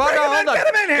he's like, get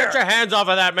him in here. Get your hands off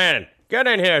of that man. Get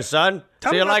in here, son.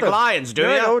 So you like lions, do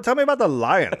you? Tell me about the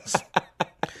lions.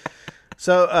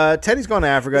 So Teddy's going to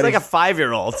Africa. He's like a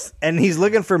 5-year-old. And he's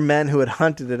looking for men who had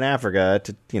hunted in Africa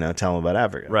to, tell him about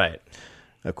Africa. Right.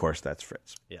 Of course, that's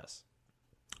Fritz. Yes.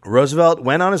 Roosevelt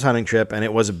went on his hunting trip, and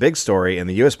it was a big story in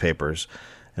the U.S. papers,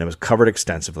 and it was covered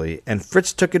extensively. And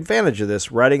Fritz took advantage of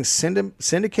this, writing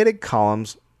syndicated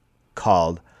columns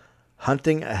called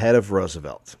Hunting Ahead of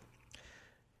Roosevelt.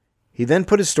 He then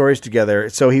put his stories together.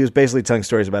 So he was basically telling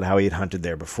stories about how he had hunted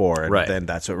there before. And then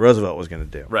that's what Roosevelt was going to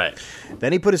do. Right.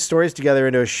 Then he put his stories together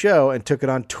into a show and took it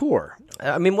on tour.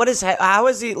 I mean, how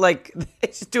is he,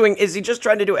 is he just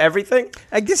trying to do everything?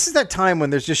 I guess it's that time when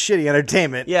there's just shitty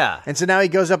entertainment. Yeah. And so now he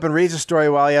goes up and reads a story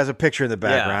while he has a picture in the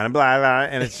background and blah, blah,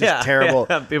 and it's just terrible.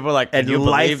 Yeah. People are like, and you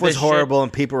life was this horrible, shit?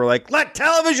 and people were like, let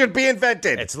television be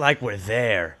invented. It's like we're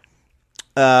there.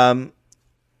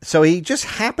 So he just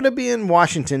happened to be in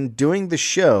Washington doing the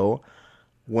show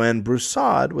when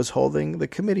Broussard was holding the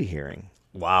committee hearing.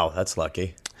 Wow, that's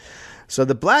lucky. So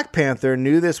the Black Panther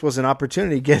knew this was an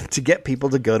opportunity to get people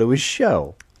to go to his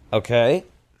show. Okay.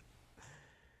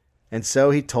 And so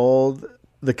he told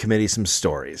the committee some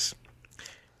stories.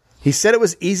 He said it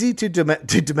was easy to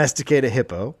domesticate a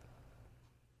hippo.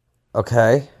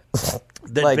 Okay. You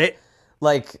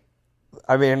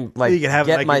can have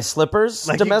get my slippers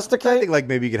domesticate? I think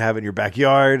maybe you could have it in your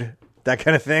backyard, that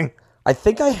kind of thing. I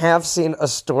think I have seen a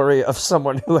story of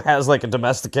someone who has a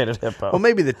domesticated hippo. Well,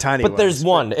 maybe the tiny one. But there's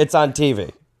one. It's on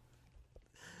TV.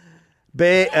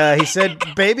 He said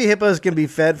baby hippos can be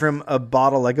fed from a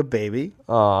bottle like a baby.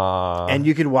 And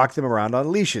you can walk them around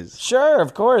on leashes. Sure,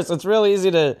 of course. It's real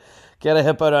easy to get a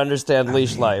hippo to understand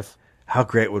leash life. How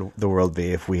great would the world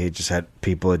be if we had just had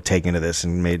people had taken to this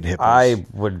and made hippos? I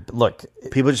would look.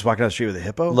 People just walking down the street with a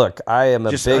hippo. Look, I am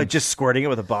just squirting it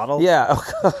with a bottle. Yeah.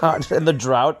 Oh God. In the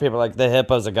drought, people are like the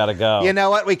hippos have got to go. You know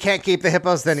what? We can't keep the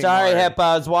hippos anymore. Sorry,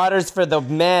 hippos. Water's for the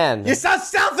men. You're so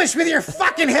selfish with your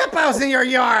fucking hippos in your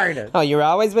yard. Oh, you're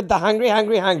always with the hungry. I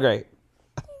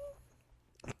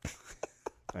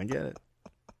get it.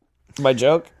 My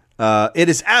joke. It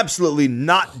is absolutely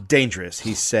not dangerous,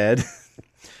 he said.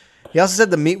 He also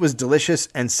said the meat was delicious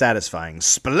and satisfying.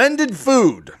 Splendid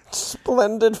food.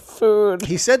 Splendid food.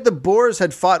 He said the Boers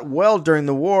had fought well during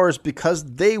the wars because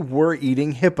they were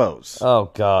eating hippos.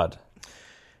 Oh, God.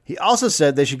 He also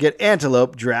said they should get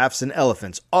antelope, giraffes, and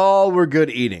elephants. All were good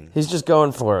eating. He's just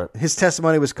going for it. His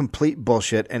testimony was complete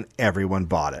bullshit, and everyone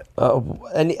bought it.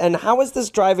 And how is this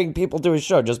driving people to his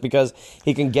show? Just because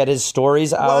he can get his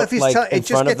stories out, Well, if he's like, in it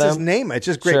just front of gets his them? name. It's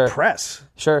just great Sure. press.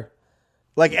 Sure.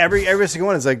 Like every single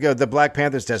one is like, the Black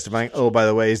Panther's testifying. Oh, by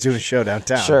the way, he's doing a show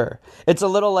downtown. Sure. It's a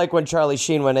little like when Charlie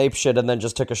Sheen went apeshit and then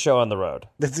just took a show on the road.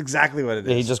 That's exactly what it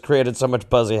is. He just created so much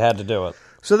buzz he had to do it.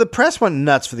 So the press went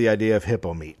nuts for the idea of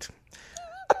hippo meat.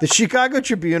 The Chicago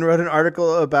Tribune wrote an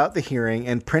article about the hearing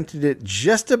and printed it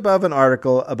just above an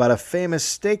article about a famous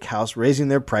steakhouse raising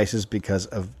their prices because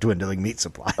of dwindling meat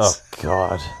supplies. Oh,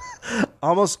 God.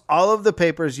 Almost all of the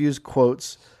papers used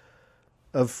quotes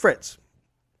of Fritz.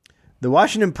 The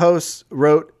Washington Post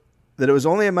wrote that it was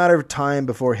only a matter of time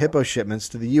before hippo shipments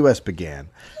to the U.S. began.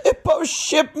 Hippo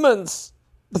shipments.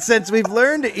 Since we've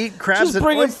learned to eat crabs Just and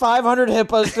bringing oysters, 500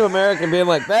 hippos to America and being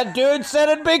like, that dude said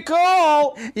it'd be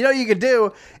cool. you know what you could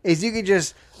do is you could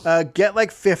just get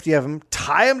like 50 of them,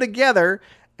 tie them together,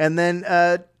 and then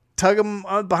tug them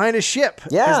behind a ship.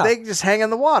 Yeah. Because they just hang in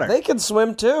the water. They can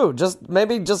swim too.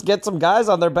 Maybe just get some guys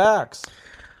on their backs.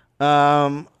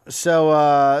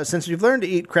 So since we've learned to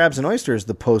eat crabs and oysters,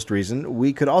 the Post reasoned,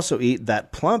 we could also eat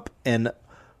that plump and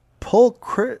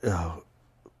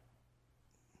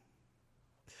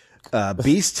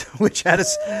beast, which had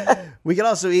we could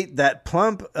also eat that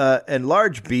plump and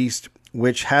large beast,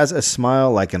 which has a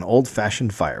smile like an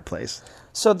old-fashioned fireplace.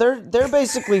 So they're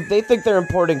basically, they think they're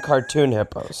importing cartoon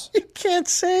hippos.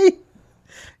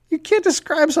 You can't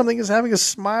describe something as having a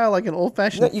smile like an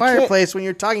old-fashioned No, fireplace when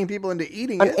you're talking people into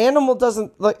eating An it. animal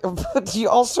doesn't, but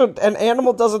an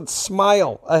animal doesn't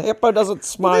smile. A hippo doesn't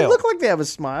smile. Well, they look like they have a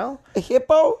smile. A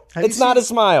hippo? Have It's you not seen- a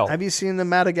smile. Have you seen the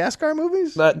Madagascar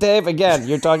movies? Dave, again,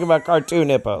 you're talking about cartoon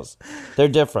hippos. They're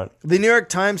different. The New York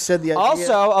Times said the idea...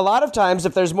 Also, a lot of times,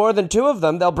 if there's more than two of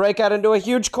them, they'll break out into a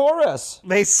huge chorus.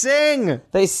 They sing!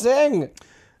 They sing.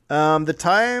 The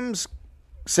Times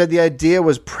said the idea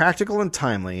was practical and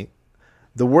timely.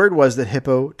 The word was that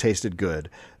hippo tasted good.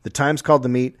 The Times called the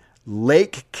meat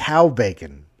lake cow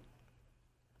bacon.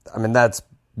 I mean, that's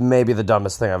maybe the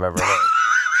dumbest thing I've ever heard.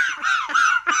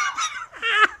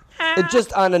 It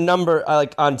just on a number,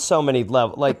 like on so many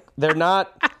levels. Like, they're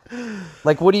not,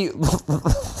 like, what do you,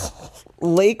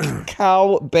 lake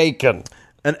cow bacon.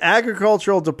 An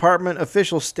agricultural department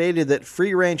official stated that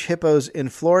free-range hippos in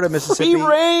Florida, Mississippi, Free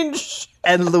range.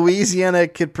 and Louisiana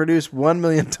could produce 1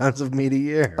 million tons of meat a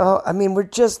year. Oh, I mean,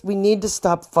 we need to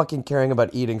stop fucking caring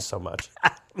about eating so much.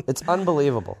 It's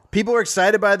unbelievable. People were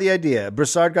excited by the idea.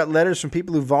 Broussard got letters from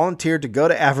people who volunteered to go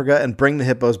to Africa and bring the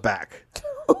hippos back.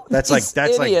 That's like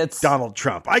Donald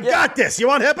Trump. I got this. You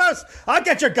want hippos? I'll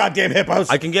get your goddamn hippos.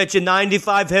 I can get you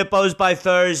 95 hippos by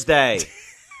Thursday.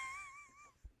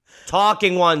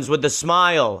 Talking ones with the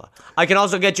smile. I can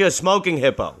also get you a smoking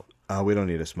hippo. We don't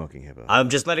need a smoking hippo. I'm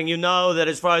just letting you know that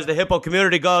as far as the hippo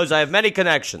community goes, I have many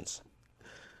connections.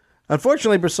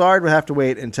 Unfortunately, Broussard would have to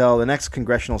wait until the next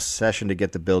congressional session to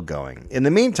get the bill going. In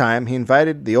the meantime, he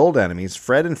invited the old enemies,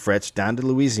 Fred and Fritz, down to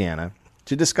Louisiana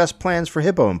to discuss plans for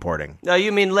hippo importing. No,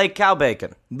 you mean lake cow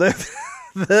bacon. Though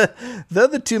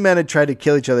the two men had tried to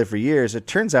kill each other for years, it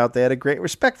turns out they had a great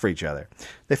respect for each other.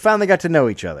 They finally got to know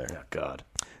each other. Oh, God.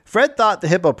 Fred thought the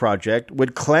Hippo Project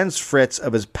would cleanse Fritz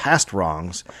of his past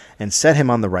wrongs and set him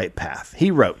on the right path.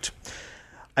 He wrote,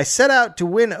 I set out to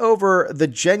win over the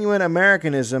genuine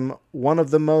Americanism, one of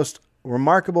the most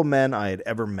remarkable men I had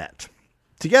ever met.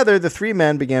 Together, the three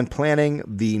men began planning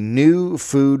the New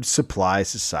Food Supply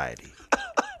Society.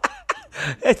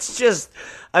 It's just,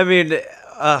 I mean,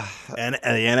 And the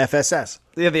NFSS.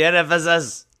 the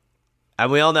NFSS,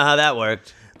 and we all know how that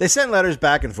worked. They sent letters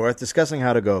back and forth discussing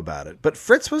how to go about it, but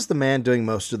Fritz was the man doing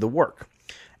most of the work.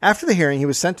 After the hearing, he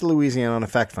was sent to Louisiana on a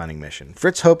fact-finding mission.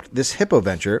 Fritz hoped this hippo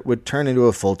venture would turn into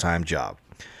a full-time job.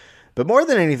 But more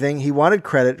than anything, he wanted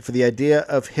credit for the idea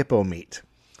of hippo meat.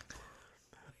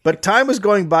 But time was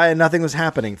going by and nothing was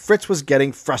happening. Fritz was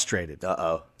getting frustrated.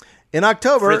 Uh-oh. In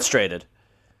October, Fritz traded.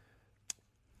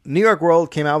 New York World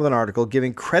came out with an article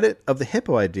giving credit of the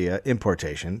hippo idea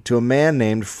importation to a man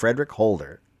named Frederick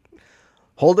Holder.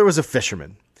 Holder was a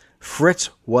fisherman.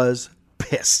 Fritz was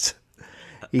pissed.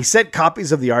 He sent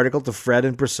copies of the article to Fred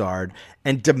and Broussard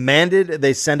and demanded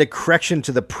they send a correction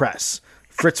to the press.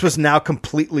 Fritz was now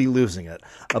completely losing it.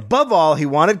 Above all, he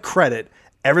wanted credit.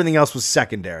 Everything else was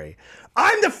secondary.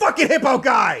 I'm the fucking hippo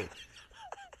guy!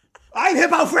 I'm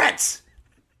Hippo Fritz!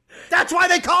 That's why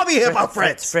they call me Hippo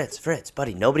Fritz! Fritz,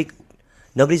 buddy,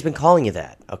 nobody's been calling you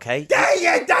that, okay? Dang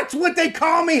it, that's what they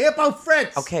call me, Hippo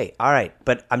Fritz! Okay, all right,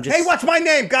 but I'm just... Hey, what's my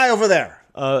name, guy over there?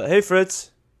 Hey,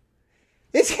 Fritz.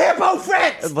 It's Hippo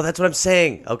Fritz. Well, that's what I'm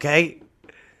saying, okay?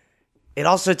 It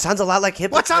sounds a lot like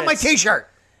Hippo What's on my Fritz. T-shirt?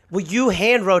 Well, you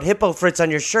hand wrote Hippo Fritz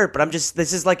on your shirt, but this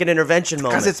is like an intervention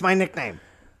moment. Because it's my nickname.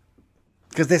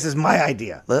 Because this is my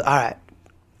idea. All right.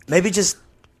 Maybe just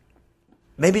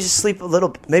sleep a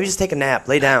little. Maybe just take a nap.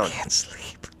 Lay down. I can't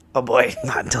sleep. Oh, boy.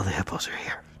 Not until the hippos are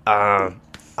here.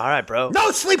 All right, bro.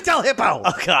 No sleep till Hippo.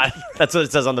 Oh, God. That's what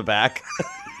it says on the back.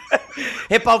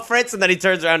 Hippo Fritz, and then he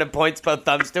turns around and points both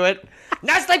thumbs to it.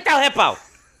 No sleep till Hippo.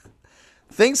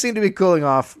 Things seem to be cooling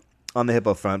off on the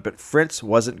hippo front, but Fritz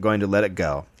wasn't going to let it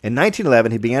go. In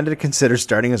 1911, he began to consider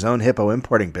starting his own hippo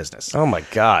importing business. Oh, my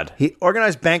God. He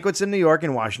organized banquets in New York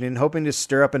and Washington, hoping to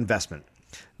stir up investment.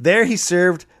 There he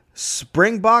served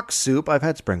springbok soup. I've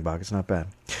had springbok. It's not bad.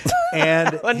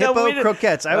 And Well, no, we hippo didn't-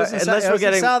 croquettes. I was, in, unless I we're was in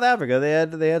getting- South Africa.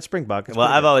 They had springbok. It's Well,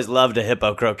 pretty I've good. always loved a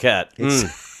hippo croquette.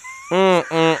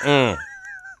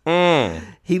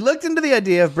 He looked into the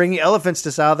idea of bringing elephants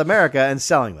to South America and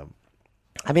selling them.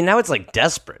 I mean, now it's like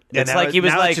desperate. And It's now like he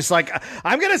was now like, it's just like,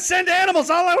 I'm going to send animals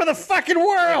all over the fucking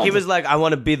world. he was like, I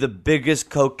want to be the biggest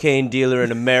cocaine dealer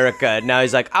in America. And now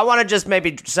he's like, I want to just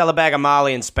maybe sell a bag of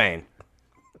Molly in Spain.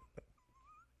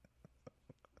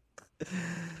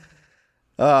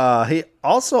 He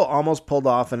also almost pulled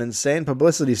off an insane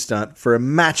publicity stunt for a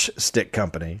matchstick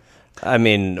company. I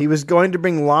mean, He was going to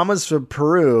bring llamas from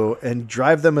Peru and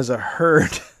drive them as a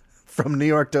herd from New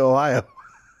York to Ohio.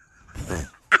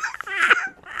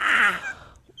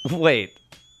 wait.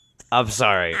 I'm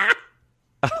sorry.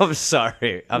 I'm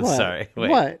sorry. I'm What? sorry. Wait.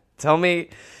 What? Tell me.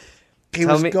 He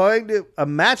Tell was me- going to a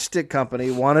matchstick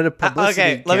company wanted a publicity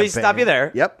okay, let me campaign. stop you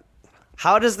there. Yep.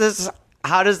 How does this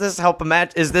help a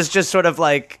match? Is this just sort of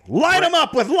like Line them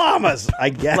up with llamas, I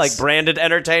guess. like branded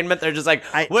entertainment? They're just like,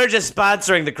 we're just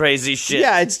sponsoring the crazy shit.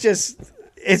 Yeah, it's just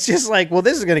like, well,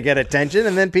 this is going to get attention,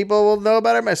 and then people will know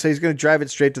about it. So he's going to drive it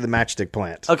straight to the matchstick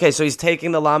plant. Okay, so he's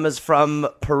taking the llamas from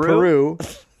Peru.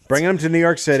 Bringing them to New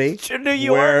York City. To New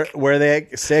York. Where they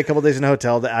stay a couple days in a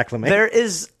hotel to acclimate. There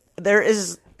is,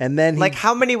 and then like,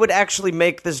 how many would actually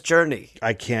make this journey?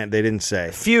 I can't. They didn't say.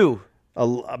 Few. I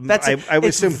would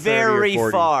it's assume 30 or very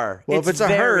 40. far. Well, It's if it's a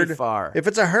very herd, far. if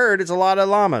it's a herd, it's a lot of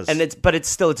llamas. And it's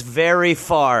very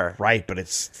far. right, but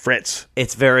it's Fritz.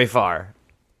 It's very far.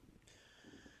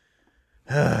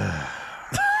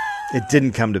 It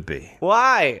didn't come to be.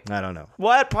 Why? I don't know.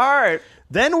 What part?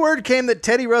 Then word came that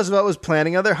Teddy Roosevelt was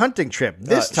planning another hunting trip.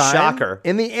 This time, shocker.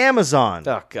 in the Amazon.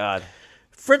 Oh, God.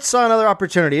 Fritz saw another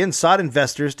opportunity and sought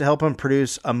investors to help him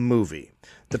produce a movie.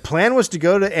 The plan was to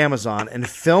go to Amazon and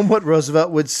film what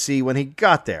Roosevelt would see when he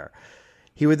got there.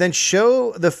 He would then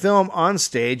show the film on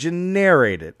stage and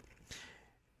narrate it.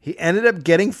 He ended up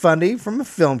getting funding from a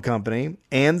film company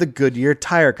and the Goodyear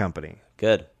Tire Company.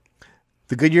 Good.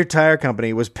 The Goodyear Tire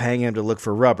Company was paying him to look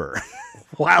for rubber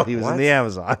while he was in What? the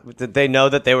Amazon. Did they know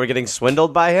that they were getting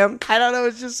swindled by him? I don't know.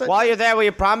 It's just like, While you're there, will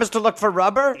you promise to look for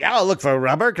rubber? yeah, I'll look for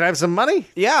rubber. Can I have some money?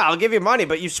 Yeah, I'll give you money,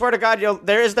 but you swear to God,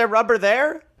 is there rubber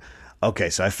there? Okay,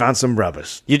 so I found some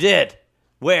rubbers. You did.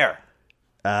 Where?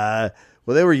 Well,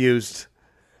 they were used.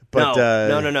 But,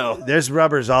 No. There's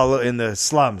rubbers all in the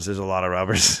slums. There's a lot of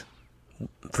rubbers.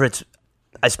 Fritz,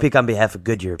 I speak on behalf of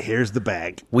Goodyear. Here's the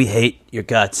bag. We hate your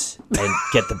guts, and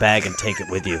get the bag and take it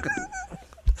with you.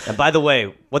 And by the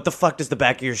way, what the fuck does the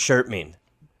back of your shirt mean?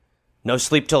 No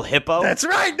sleep till Hippo? That's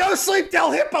right. No sleep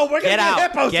till Hippo. We're Get gonna out.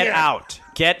 hippos Get here. out.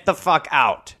 Get the fuck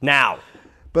out. Now.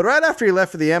 But right after he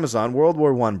left for the Amazon, World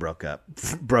War I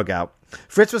broke out.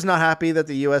 Fritz was not happy that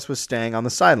the U.S. was staying on the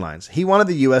sidelines. He wanted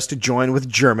the U.S. to join with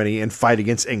Germany and fight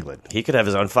against England. He could have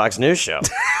his own Fox News show.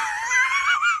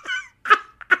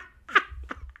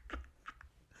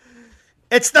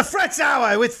 It's the Fritz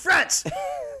Hour with Fritz.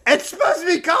 It's supposed to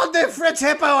be called the Fritz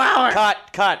Hippo Hour.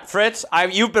 Cut. Fritz,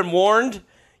 you've been warned.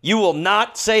 You will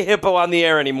not say Hippo on the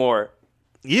air anymore.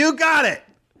 You got it.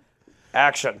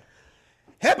 Action.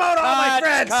 Hippo to all my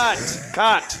friends.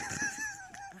 Cut.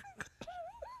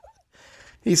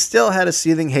 He still had a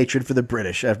seething hatred for the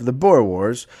British after the Boer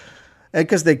Wars,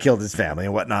 because they killed his family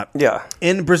and whatnot. Yeah.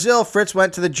 In Brazil, Fritz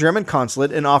went to the German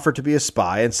consulate and offered to be a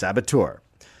spy and saboteur.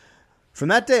 From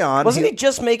that day on, Wasn't he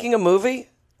just making a movie?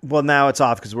 well, now it's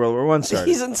off because World War I started.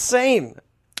 He's insane.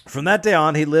 From that day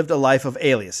on, he lived a life of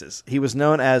aliases. He was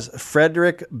known as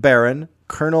Frederick Barron,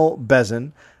 Colonel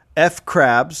Bezin, F.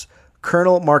 Krabs,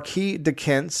 Colonel Marquis de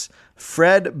Kentz,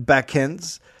 Fred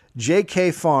Backens,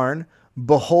 J.K. Farn,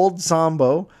 Behold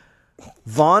Sambo,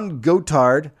 Von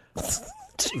Gotthard,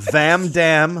 Vam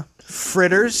Dam,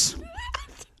 Fritters,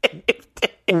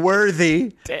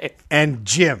 Worthy, Dave. and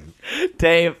Jim.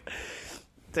 Dave.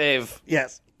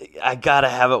 Yes. I gotta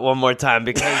have it one more time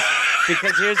because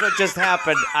here's what just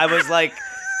happened. I was like,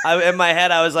 In my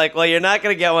head, I was like, well, you're not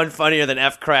going to get one funnier than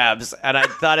F crabs. And I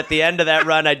thought at the end of that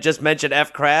run, I'd just mention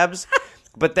F crabs.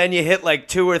 But then you hit like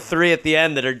 2 or 3 at the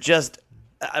end that are just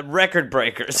record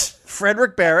breakers.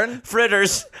 Frederick Barron.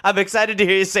 Fritters. I'm excited to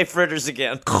hear you say fritters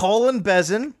again. Colin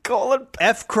Bezin.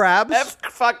 F. Krabs.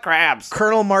 Fuck crabs.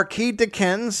 Colonel Marquis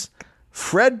Dickens.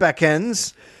 Fred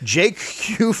Beckens. Jake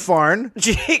Hugh Farn.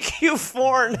 Jake Hugh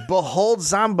Farn. Behold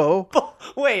Zombo.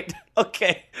 Wait.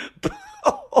 Okay.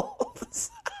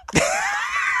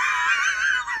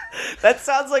 That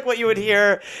sounds like what you would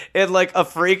hear in like a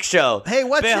freak show. Hey,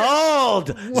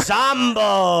 Behold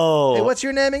Zombo. Hey, what's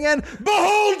your name again?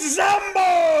 Behold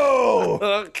Zombo.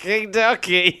 Okay,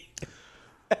 ducky.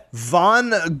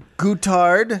 Von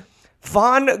Guttard.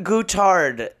 Von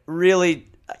Guttard. Really?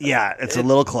 Yeah, it's a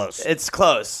little close. It's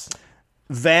close.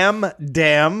 Vam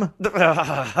Dam.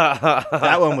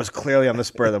 That one was clearly on the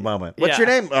spur of the moment. What's your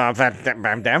name?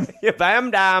 Vam Dam.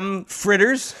 Bam dam.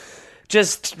 Fritters.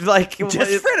 Just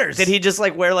fritters. Did he just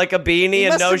like wear like a beanie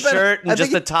and no shirt and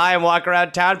just a tie and walk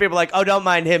around town? People are like, oh, don't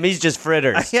mind him. He's just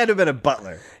fritters. He had to have been a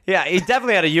butler. Yeah, he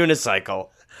definitely had a unicycle.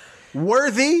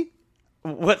 Worthy.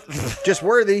 What? Just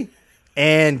Worthy.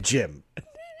 And Jim.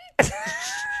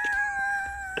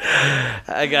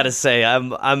 I gotta say,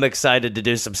 I'm excited to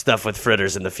do some stuff with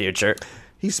fritters in the future.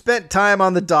 He spent time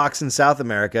on the docks in South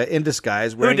America in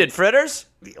disguise. Who did, fritters?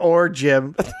 Or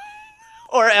Jim.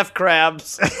 Or F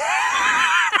crabs.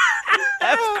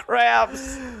 F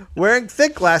crabs. Wearing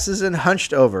thick glasses and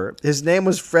hunched over. His name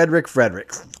was Frederick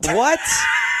Fredericks. What?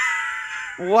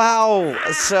 Wow.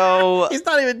 So he's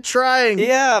not even trying.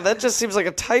 Yeah, that just seems like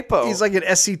a typo. He's like an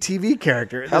SCTV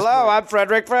character. Hello, I'm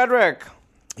Frederick Frederick.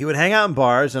 He would hang out in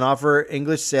bars and offer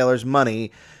English sailors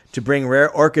money to bring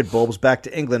rare orchid bulbs back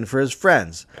to England for his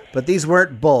friends. But these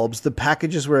weren't bulbs. The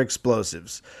packages were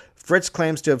explosives. Fritz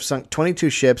claims to have sunk 22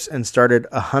 ships and started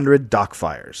 100 dock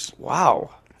fires. Wow.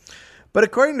 But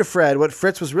according to Fred, what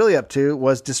Fritz was really up to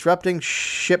was disrupting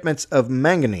shipments of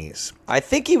manganese. I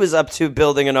think he was up to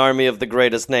building an army of the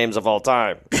greatest names of all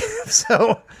time.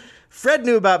 So, Fred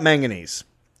knew about manganese.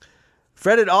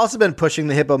 Fred had also been pushing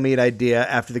the hippo meat idea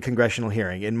after the congressional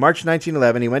hearing. In March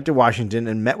 1911, he went to Washington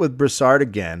and met with Broussard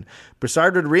again.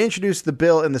 Broussard would reintroduce the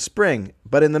bill in the spring,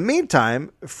 but in the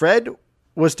meantime, Fred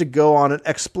was to go on an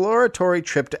exploratory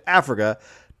trip to Africa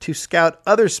to scout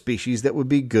other species that would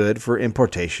be good for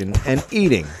importation and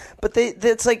eating. But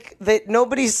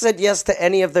nobody said yes to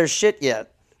any of their shit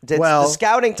yet. Well, the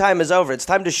scouting time is over. It's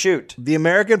time to shoot. The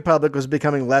American public was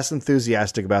becoming less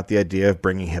enthusiastic about the idea of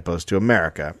bringing hippos to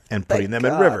America and putting them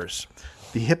in rivers.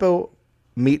 The hippo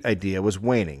meat idea was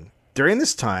waning. During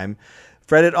this time,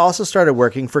 Fred had also started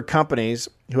working for companies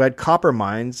who had copper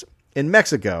mines in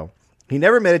Mexico. He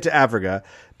never made it to Africa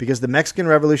because the Mexican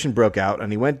Revolution broke out,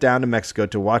 and he went down to Mexico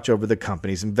to watch over the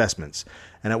company's investments.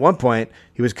 And at one point,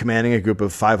 he was commanding a group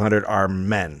of 500 armed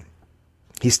men.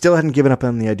 He still hadn't given up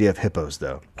on the idea of hippos,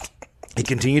 though. He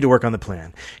continued to work on the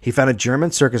plan. He found a German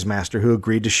circus master who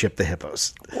agreed to ship the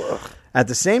hippos. Whoa. At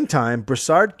the same time,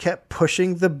 Broussard kept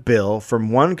pushing the bill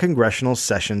from one congressional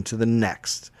session to the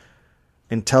next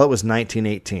until it was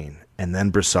 1918, and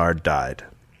then Broussard died.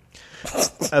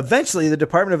 Eventually, the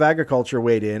Department of Agriculture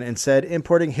weighed in and said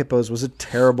importing hippos was a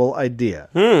terrible idea.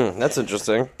 That's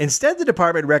interesting. Instead, the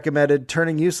department recommended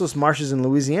turning useless marshes in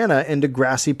Louisiana into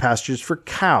grassy pastures for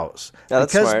cows. Yeah,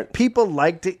 that's because smart. People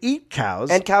like to eat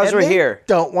cows. And cows are here.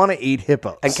 Don't want to eat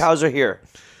hippos. And cows are here.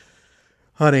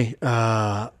 Honey,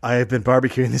 I have been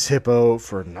barbecuing this hippo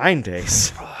for 9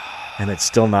 days, and it's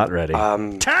still not ready.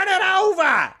 Turn it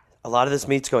over! A lot of this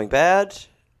meat's going bad.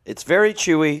 It's very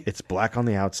chewy. It's black on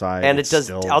the outside. And it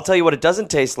does. I'll tell you what it doesn't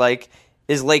taste like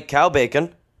is lake cow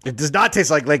bacon. It does not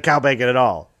taste like lake cow bacon at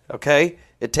all. Okay?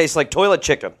 It tastes like toilet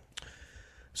chicken.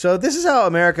 So this is how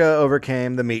America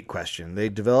overcame the meat question. They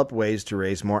developed ways to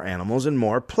raise more animals in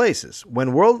more places.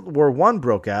 When World War I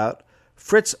broke out,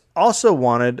 Fritz also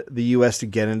wanted the U.S. to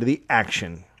get into the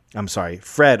action. I'm sorry,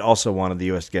 Fred also wanted the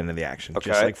U.S. to get into the action,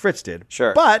 just like Fritz did.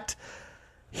 Sure. But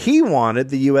he wanted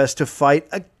the U.S. to fight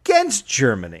against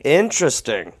Germany.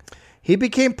 Interesting. He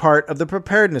became part of the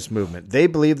preparedness movement. They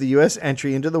believed the U.S.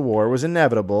 entry into the war was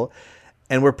inevitable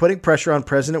and were putting pressure on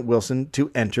President Wilson to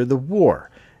enter the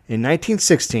war. In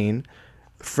 1916,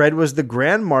 Fred was the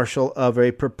Grand Marshal of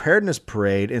a preparedness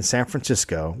parade in San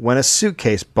Francisco when a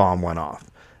suitcase bomb went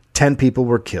off. 10 people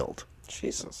were killed.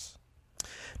 Jesus.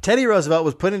 Teddy Roosevelt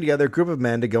was putting together a group of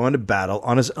men to go into battle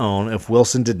on his own if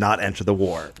Wilson did not enter the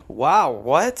war. Wow,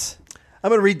 what? I'm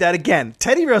going to read that again.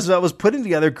 Teddy Roosevelt was putting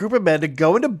together a group of men to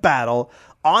go into battle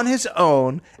on his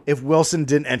own if Wilson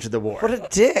didn't enter the war. What a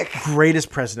dick.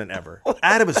 Greatest president ever.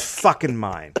 Out of his fucking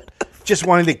mind. just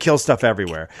wanting to kill stuff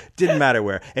everywhere. Didn't matter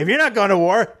where. If you're not going to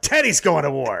war, Teddy's going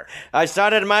to war. I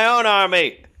started my own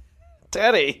army.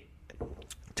 Teddy,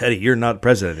 You're not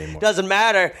president anymore. doesn't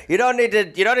matter. You don't need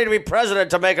to be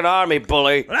president to make an army,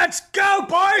 bully. Let's go,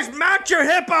 boys! Mount your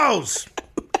hippos!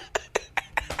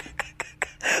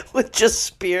 With just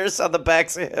spears on the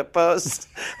backs of hippos,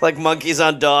 like monkeys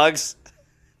on dogs.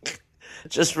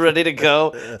 Just ready to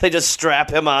go. They just strap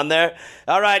him on there.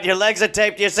 All right, your legs are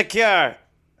taped. You're secure.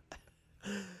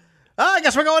 I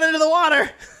guess we're going into the water.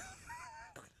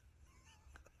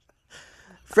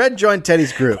 Fred joined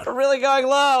Teddy's group. We're really going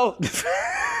low.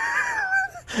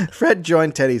 Fred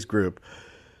joined Teddy's group.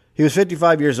 He was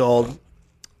 55 years old,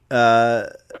 and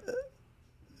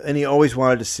he always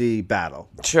wanted to see battle.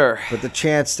 Sure. But the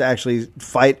chance to actually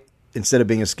fight instead of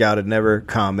being a scout had never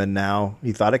come, and now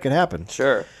he thought it could happen.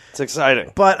 Sure. It's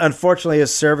exciting. But unfortunately,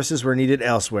 his services were needed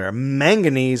elsewhere.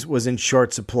 Manganese was in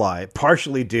short supply,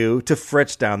 partially due to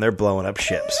Fritz down there blowing up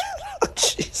ships.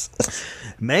 Jesus.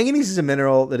 Manganese is a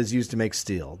mineral that is used to make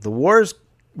steel. The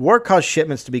war caused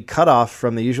shipments to be cut off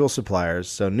from the usual suppliers,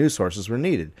 so new sources were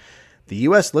needed. The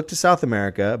U.S. looked to South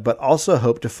America, but also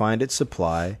hoped to find its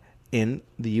supply in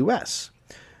the U.S.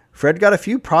 Fred got a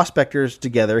few prospectors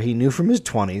together he knew from his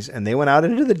 20s, and they went out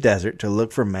into the desert to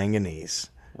look for manganese.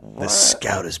 What? The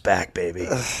scout is back, baby.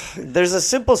 There's a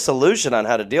simple solution on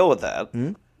how to deal with that.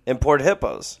 Import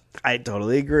hippos. I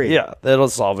totally agree. Yeah, that'll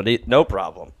solve it. No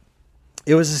problem.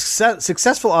 It was a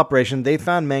successful operation. They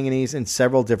found manganese in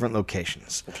several different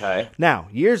locations. Okay. Now,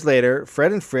 years later,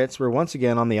 Fred and Fritz were once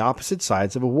again on the opposite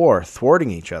sides of a war,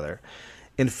 thwarting each other.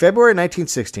 In February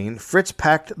 1916, Fritz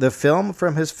packed the film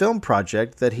from his film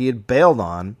project that he had bailed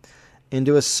on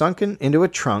into a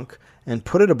trunk and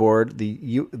put it aboard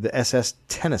the SS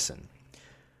Tennyson.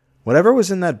 Whatever was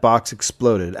in that box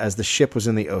exploded as the ship was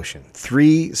in the ocean.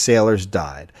 3 sailors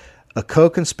died. A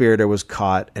co-conspirator was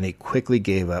caught, and he quickly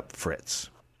gave up Fritz.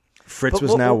 Fritz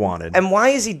was now wanted. And why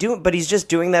is he doing? But he's just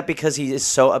doing that because he is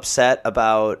so upset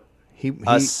about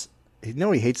us.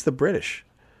 No, he hates the British.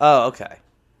 Oh, okay.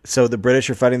 So the British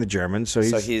are fighting the Germans. So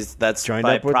that's joined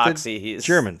by up with proxy. the He's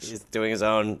Germans. He's doing his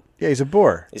own. Yeah, he's a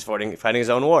Boer. He's fighting his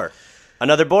own war,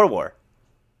 another Boer War.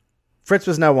 Fritz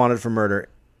was now wanted for murder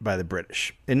by the British.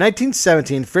 In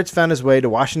 1917, Fritz found his way to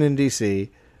Washington, D.C.,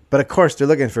 but of course they're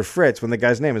looking for Fritz when the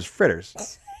guy's name is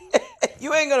Fritters.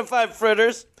 You ain't gonna find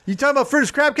Fritters. You talking about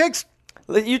Fritters crab cakes?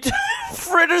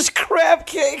 Fritters crab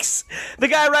cakes. The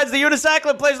guy rides the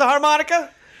unicycle and plays the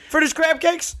harmonica. Fritters crab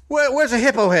cakes. Where's a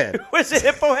hippo head? Where's the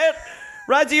hippo head?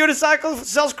 Rides a unicycle,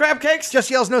 sells crab cakes.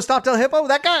 Just yells no stop till hippo.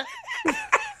 That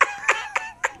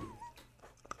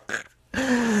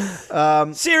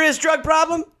guy. Serious drug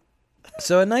problem.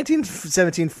 So in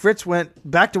 1917, Fritz went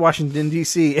back to Washington,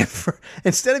 D.C., and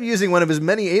instead of using one of his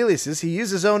many aliases, he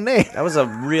used his own name. That was a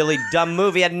really dumb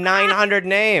move. He had 900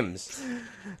 names.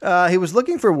 He was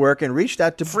looking for work and reached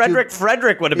out to...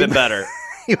 Frederick would have been better.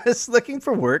 He was looking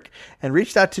for work and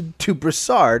reached out to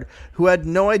Broussard, who had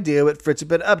no idea what Fritz had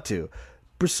been up to.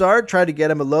 Broussard tried to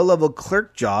get him a low-level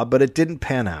clerk job, but it didn't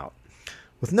pan out.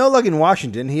 With no luck in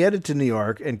Washington, he headed to New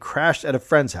York and crashed at a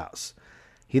friend's house.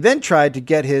 He then tried to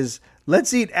get his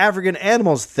 "Let's Eat African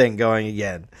Animals" thing going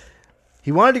again.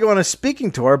 He wanted to go on a speaking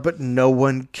tour, but no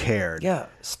one cared. Yeah,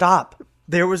 stop.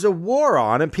 There was a war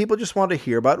on, and people just wanted to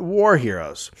hear about war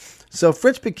heroes. So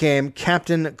Fritz became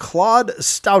Captain Claude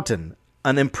Stoughton,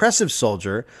 an impressive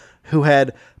soldier who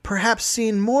had perhaps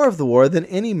seen more of the war than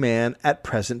any man at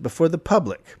present before the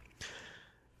public.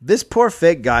 This poor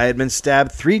fake guy had been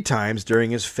stabbed 3 times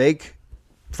during his fake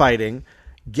fighting,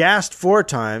 gassed 4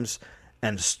 times,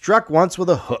 and struck once with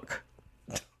a hook.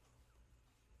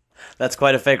 That's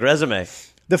quite a fake resume.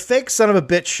 The fake son of a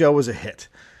bitch show was a hit.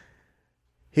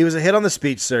 He was a hit on the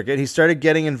speech circuit. He started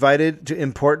getting invited to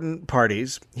important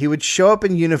parties. He would show up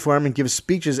in uniform and give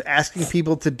speeches asking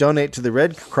people to donate to the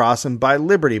Red Cross and buy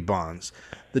Liberty bonds.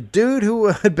 The dude who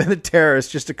had been a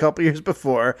terrorist just a couple years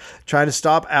before, trying to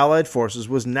stop Allied forces,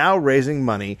 was now raising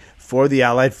money for the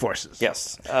Allied forces.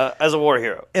 Yes, as a war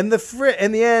hero. In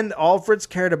the end, all Fritz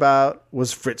cared about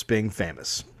was Fritz being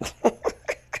famous.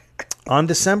 On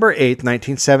December 8th,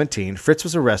 1917, Fritz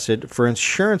was arrested for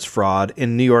insurance fraud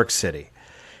in New York City.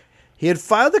 He had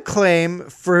filed a claim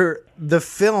for the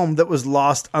film that was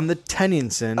lost on the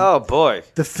Tennyson. Oh, boy.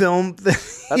 The film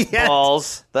that That's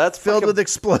balls. That's filled with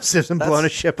explosives and blown a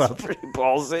ship up. Pretty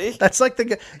ballsy. That's like the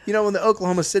guy, when the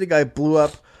Oklahoma City guy blew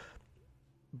up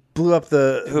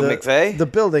the McVeigh? the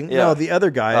building. Yeah. No, the other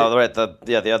guy. Oh, right.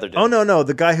 The other dude. Oh no,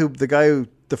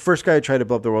 the first guy who tried to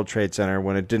blow up the World Trade Center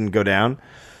when it didn't go down.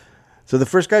 So the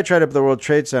first guy tried to blow up the World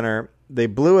Trade Center. They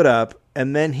blew it up,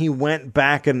 and then he went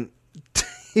back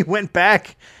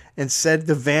and said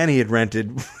the van he had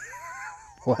rented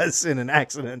was in an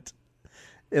accident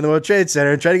in the World Trade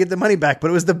Center and tried to get the money back, but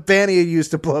it was the van he had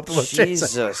used to blow up the World Trade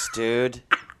Center. Jesus, dude.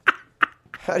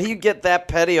 How do you get that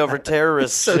petty over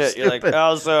terrorist So shit? You're like, stupid.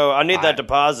 oh, so I need that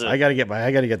deposit. I gotta get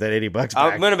that $80 back.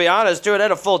 I'm going to be honest, dude, I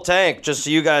had a full tank, just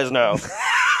so you guys know.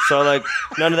 So, like,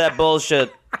 none of that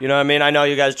bullshit. You know what I mean? I know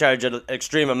you guys charge an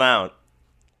extreme amount.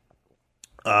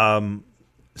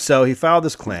 So he filed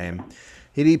this claim.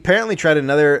 He apparently tried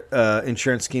another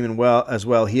insurance scheme as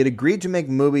well. He had agreed to make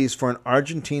movies for an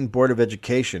Argentine Board of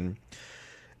Education.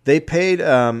 They paid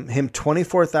him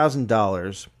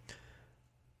 $24,000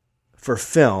 for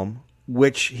film,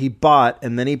 which he bought,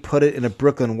 and then he put it in a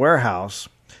Brooklyn warehouse,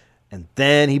 and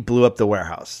then he blew up the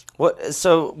warehouse.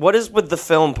 So what is with the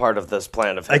film part of this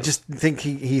plan of his? I just think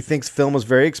he thinks film was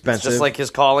very expensive. It's just like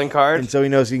his calling card. and so he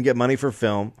knows he can get money for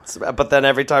film. But then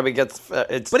every time he gets,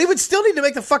 it's But he would still need to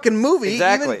make the fucking movie.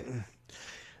 exactly.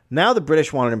 Now the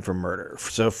British wanted him for murder.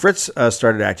 So Fritz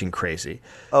started acting crazy.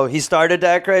 Oh, he started to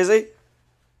act crazy.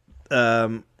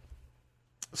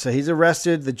 So he's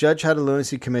arrested. The judge had a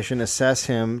lunacy commission assess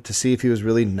him to see if he was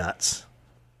really nuts.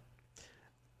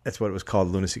 That's what it was called,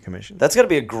 lunacy commission. That's gonna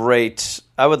be a great.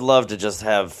 I would love to just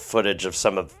have footage of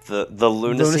some of the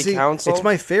lunacy council. It's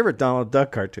my favorite Donald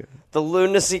Duck cartoon. The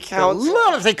lunacy council.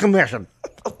 Lunacy commission.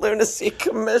 The lunacy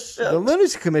commission. The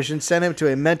lunacy commission sent him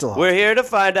to a mental hospital. We're here to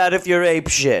find out if you're ape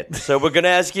shit. So we're gonna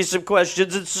ask you some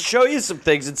questions and show you some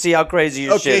things and see how crazy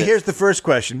your shit Okay, is. here's the first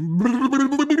question.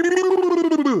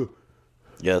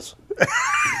 Yes.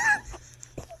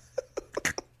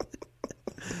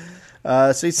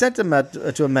 So he sent him to a mental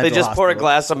hospital. They just pour a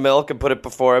glass of milk and put it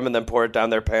before him and then pour it down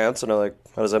their pants and they're like,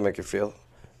 how does that make you feel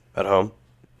at home?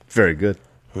 Very good.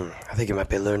 I think you might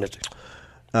be a lunatic.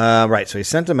 Right, so he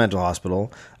sent to a mental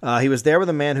hospital. He was there with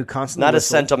a man who constantly Not a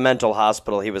whistled. sentimental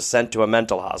hospital. He was sent to a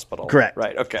mental hospital. Correct.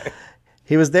 Right, okay.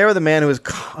 He was there with a man who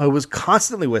was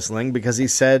constantly whistling because he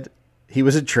said he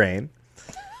was a train.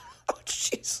 Oh,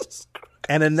 Jesus Christ.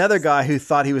 And another guy who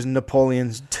thought he was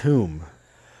Napoleon's tomb.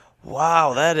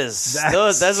 Wow, those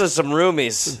are some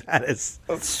roomies. That is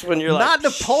That's when you're not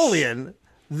like, Napoleon,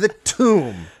 the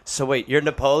tomb. So wait, you're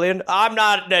Napoleon? I'm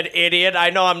not an idiot.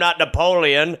 I know I'm not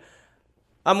Napoleon.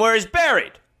 I'm where he's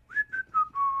buried.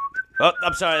 Oh,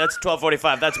 I'm sorry. That's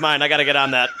 12:45. That's mine. I got to get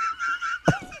on that.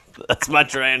 That's my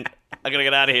train. I got to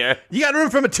get out of here. You got room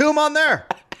from a tomb on there?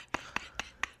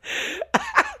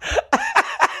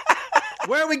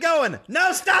 Where are we going?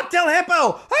 No, stop till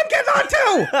Hippo. I'm getting on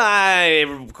too.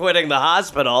 I'm quitting the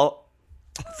hospital.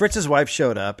 Fritz's wife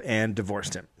showed up and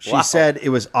divorced him. She Wow. said it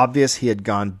was obvious he had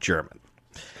gone German.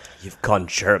 You've gone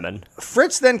German.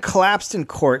 Fritz then collapsed in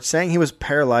court, saying he was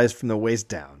paralyzed from the waist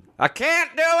down. I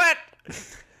can't do it.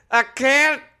 I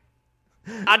can't.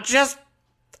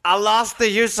 I lost the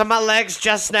use of my legs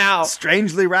just now.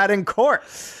 Strangely rat in court.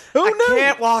 Who I knew?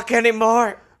 can't walk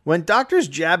anymore. When doctors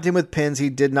jabbed him with pins, he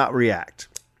did not react.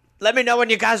 Let me know when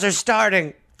you guys are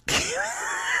starting.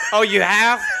 Oh, you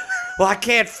have? Well, I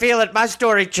can't feel it. My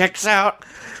story checks out.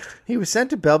 He was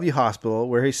sent to Bellevue Hospital,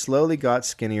 where he slowly got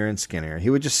skinnier and skinnier. He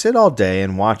would just sit all day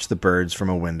and watch the birds from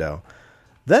a window.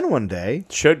 Then one day,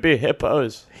 Should be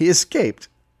hippos. he escaped.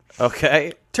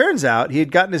 Okay. Turns out he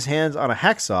had gotten his hands on a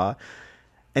hacksaw,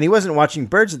 and he wasn't watching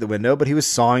birds at the window, but he was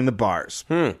sawing the bars.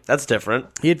 That's different.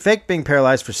 He had faked being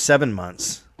paralyzed for 7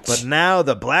 months. But now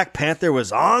the Black Panther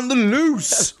was on the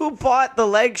loose. Who bought the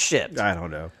leg shit? I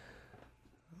don't know.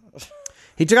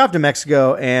 He took off to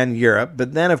Mexico and Europe,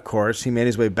 but then, of course, he made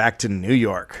his way back to New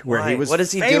York, where he Why? was What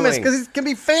is he famous doing? because he can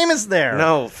be famous there.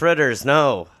 No, fritters,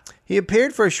 no. He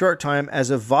appeared for a short time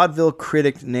as a vaudeville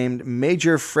critic named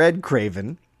Major Fred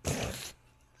Craven,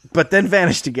 but then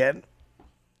vanished again.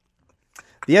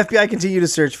 The FBI continued to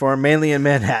search for him, mainly in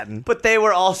Manhattan. But they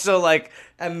were also like,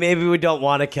 maybe we don't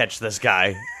want to catch this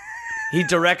guy. He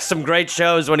directs some great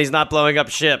shows when he's not blowing up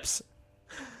ships.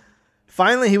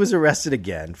 Finally, he was arrested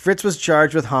again. Fritz was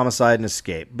charged with homicide and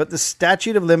escape, but the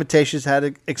statute of limitations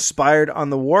had expired on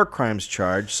the war crimes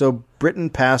charge, so Britain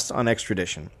passed on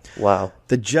extradition. Wow.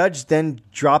 The judge then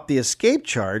dropped the escape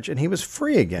charge, and he was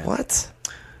free again. What?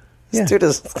 Yeah. This dude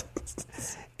is...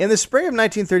 In the spring of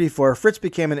 1934, Fritz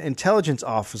became an intelligence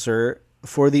officer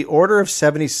for the Order of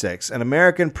 76, an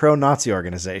American pro-Nazi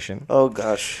organization. Oh,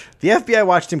 gosh. The FBI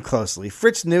watched him closely.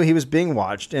 Fritz knew he was being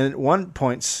watched, and at one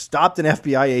point stopped an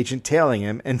FBI agent tailing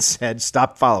him and said,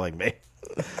 "Stop following me."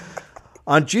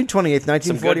 On June 28th,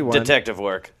 Some good 1941, detective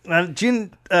work. on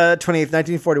June 28th,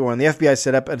 1941, the FBI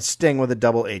set up a sting with a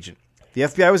double agent. The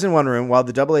FBI was in one room while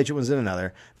the double agent was in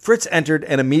another. Fritz entered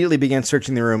and immediately began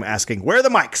searching the room, asking, "Where are the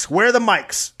mics? Where are the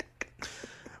mics?"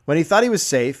 When he thought he was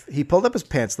safe, he pulled up his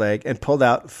pants leg and pulled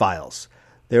out files.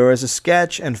 There was a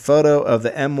sketch and photo of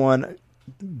the M1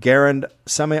 Garand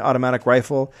semi-automatic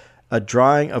rifle, a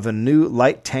drawing of a new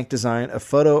light tank design, a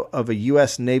photo of a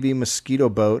U.S. Navy Mosquito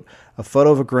boat, a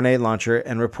photo of a grenade launcher,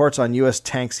 and reports on U.S.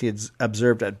 tanks he had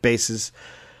observed at bases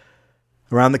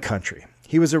around the country.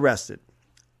 He was arrested.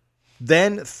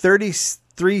 Then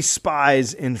 33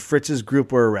 spies in Fritz's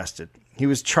group were arrested. He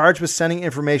was charged with sending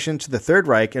information to the Third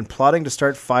Reich and plotting to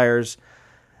start fires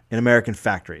in American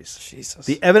factories. Jesus.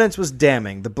 The evidence was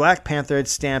damning. The Black Panther had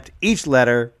stamped each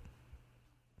letter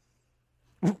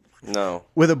No.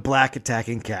 with a black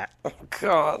attacking cat.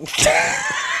 God.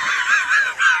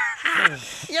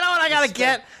 You know what I gotta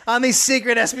get on these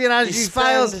secret espionage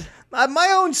files?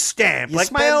 My own stamp,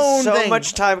 like my own so thing.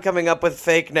 much time coming up with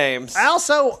fake names. I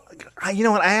also, you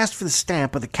know what? I asked for the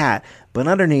stamp of the cat, but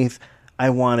underneath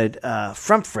I wanted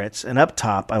from Fritz, and up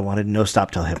top I wanted no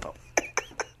stop till Hippo.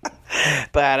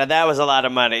 But that was a lot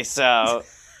of money, so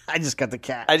I just got the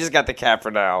cat. I just got the cat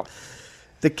for now.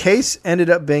 The case ended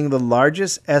up being the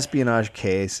largest espionage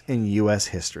case in U.S.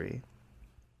 history.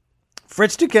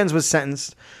 Fritz Dukens was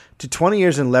sentenced to 20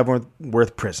 years in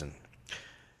Leavenworth Prison.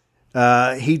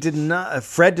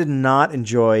 Fred did not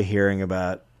enjoy hearing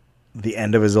about the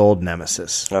end of his old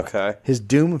nemesis. Okay. His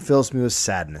doom fills me with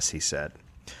sadness, he said.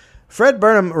 Fred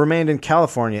Burnham remained in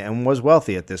California and was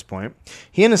wealthy at this point.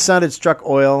 He and his son had struck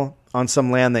oil on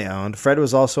some land they owned. Fred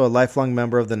was also a lifelong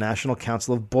member of the National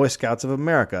Council of Boy Scouts of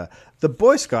America. The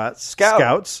Boy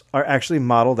Scouts are actually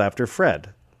modeled after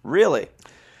Fred. Really?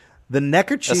 The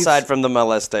neckerchiefs... Aside from the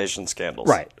molestation scandals.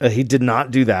 Right. He did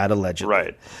not do that, allegedly.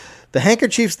 Right. The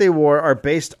handkerchiefs they wore are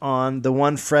based on the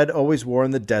one Fred always wore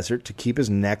in the desert to keep his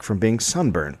neck from being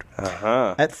sunburned.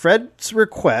 Uh-huh. At Fred's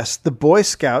request, the Boy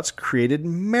Scouts created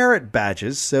merit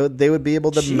badges so they would be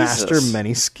able to master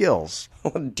many skills.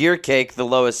 Deer cake, the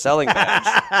lowest selling badge.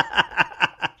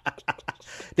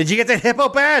 Did you get that hippo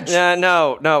badge?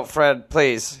 No, Fred,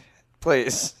 please.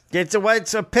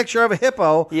 It's a picture of a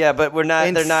hippo. Yeah, but we're not.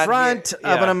 In they're not front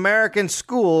yeah. of an American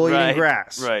school eating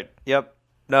grass. Right. Yep.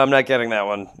 No, I'm not getting that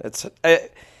one.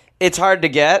 It's hard to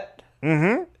get.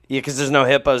 Mm-hmm. Yeah, because there's no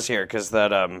hippos here. Because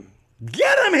that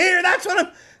Get them here. That's what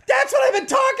I've been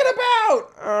talking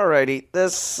about. Alrighty,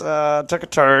 this took a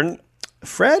turn.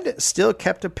 Fred still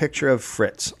kept a picture of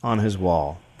Fritz on his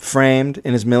wall, framed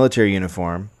in his military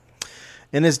uniform.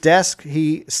 In his desk,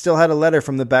 he still had a letter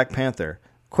from the Black Panther.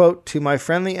 Quote, to my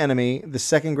friendly enemy,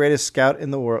 the greatest scout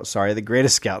in the world,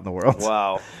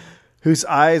 Wow. whose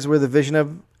eyes were the vision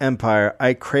of empire,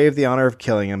 I crave the honor of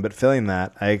killing him, but failing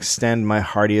that, I extend my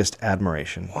heartiest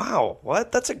admiration. Wow,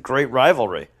 what? That's a great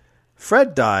rivalry.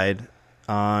 Fred died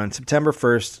on September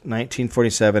 1st,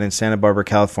 1947 in Santa Barbara,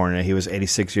 California. He was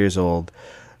 86 years old.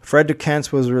 Fred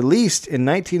Dukens was released in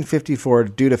 1954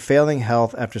 due to failing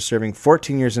health after serving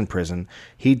 14 years in prison.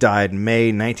 He died May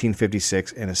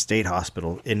 1956 in a state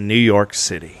hospital in New York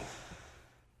City.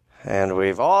 And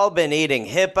we've all been eating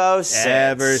hippo since.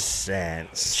 Ever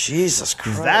since. Jesus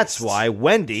Christ. That's why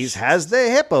Wendy's has the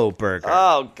Hippo Burger.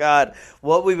 Oh, God.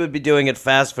 What we would be doing at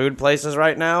fast food places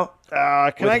right now?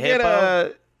 Can I get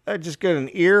Hippo? just get an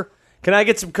ear? Can I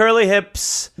get some curly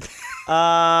hips?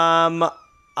 I'll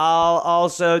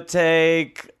also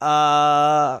take Hip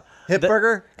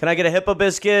Burger? Can I get a hippo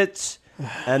biscuit?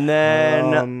 And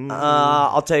then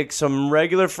I'll take some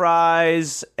regular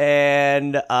fries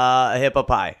and a hippo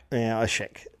pie. Yeah, a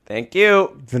shake. Thank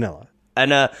you. Vanilla.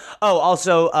 And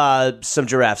also some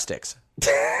giraffe sticks.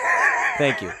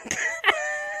 Thank you.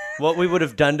 What we would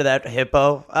have done to that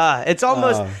hippo. It's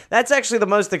almost, that's actually the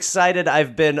most excited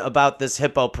I've been about this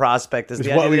hippo prospect. Is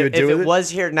the what idea we that would do if with it it?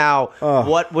 was here now,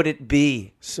 what would it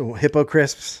be? So Hippo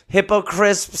Crisps. Hippo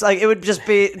crisps. Like, it would just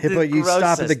be Hippo, the you stop at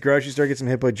grossest. the grocery store, get some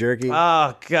Hippo jerky.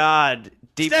 Oh, God.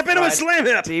 Deep Step into a fried- Slim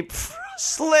Hip.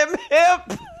 Slim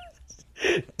Hip.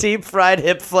 Deep fried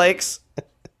hip flakes.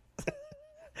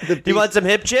 You want some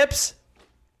hip chips?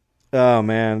 Oh,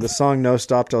 man. The song No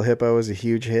Stop Till Hippo is a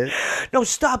huge hit. No,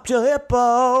 stop till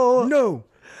hippo. No.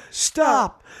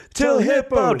 Stop till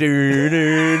hippo.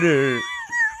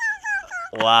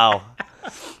 Wow.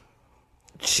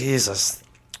 Jesus.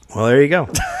 Well, there you go.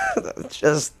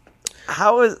 Just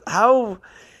how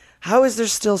is there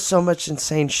still so much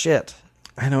insane shit?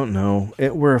 I don't know.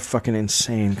 We're a fucking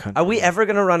insane country. Are we ever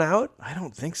gonna run out? I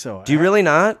don't think so. Do you really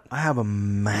not? I have a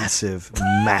massive,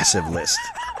 massive list.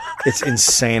 It's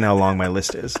insane how long my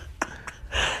list is.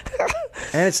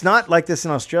 And it's not like this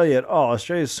in Australia at all.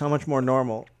 Australia is so much more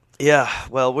normal. Yeah.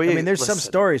 Well, There's some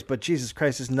stories, but Jesus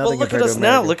Christ, there's nothing Well, look at compared us to now.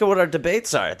 America. Look at what our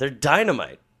debates are. They're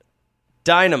dynamite.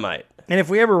 Dynamite. And if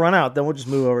we ever run out, then we'll just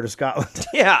move over to Scotland.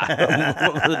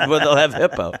 Yeah. Where they'll have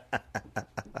hippo.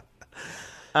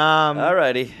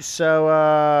 Alrighty. So,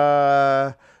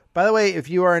 by the way, if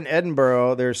you are in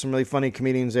Edinburgh, there's some really funny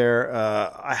comedians there.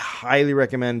 I highly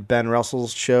recommend Ben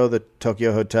Russell's show, The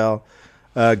Tokyo Hotel.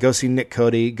 Go see Nick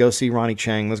Cody. Go see Ronnie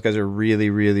Chang. Those guys are really,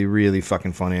 really, really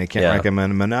fucking funny. I can't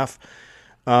recommend them enough.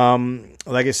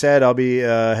 Like I said, I'll be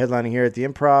headlining here at the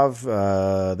Improv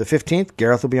the 15th.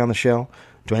 Gareth will be on the show.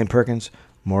 Dwayne Perkins,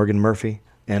 Morgan Murphy,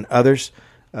 and others.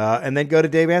 And then go to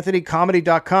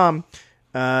DaveAnthonyComedy.com.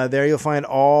 There you'll find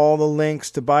all the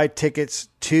links to buy tickets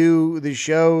to the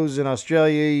shows in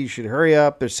Australia. You should hurry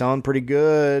up. They're selling pretty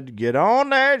good. Get on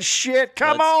that shit.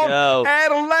 Come Let's on. go.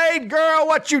 Adelaide, girl,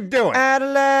 what you doing?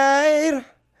 Adelaide,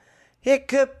 it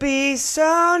could be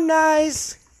so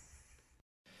nice.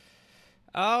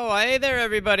 Oh, hey there,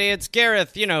 everybody. It's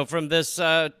Gareth, from this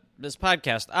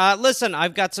podcast. Listen,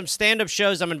 I've got some stand-up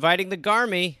shows I'm inviting the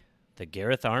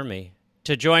Gareth Army,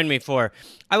 to join me for.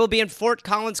 I will be in Fort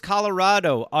Collins,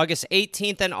 Colorado, August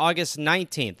 18th and August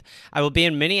 19th. I will be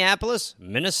in Minneapolis,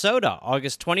 Minnesota,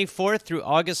 August 24th through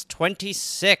August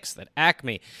 26th at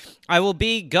Acme. I will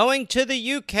be going to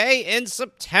the UK in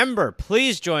September.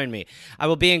 Please join me. I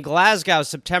will be in Glasgow,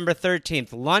 September 13th,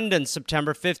 London,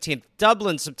 September 15th,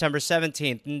 Dublin, September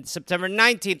 17th, and September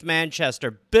 19th,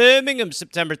 Manchester, Birmingham,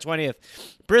 September 20th,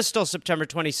 Bristol, September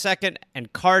 22nd,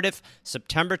 and Cardiff,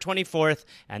 September 24th.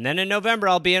 And then in November,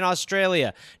 I'll be in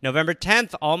Australia. November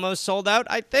 10th, almost sold out,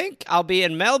 I think. I'll be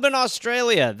in Melbourne,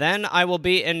 Australia. Then I will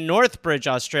be in Northbridge,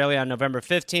 Australia on November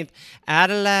 15th.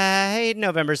 Adelaide,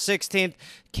 November 16th.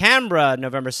 Canberra,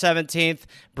 November 17th.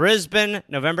 Brisbane,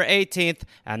 November 18th.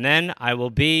 And then I will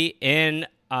be in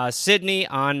Sydney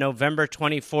on November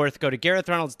 24th. Go to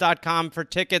GarethReynolds.com for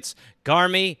tickets.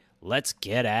 Garmy, let's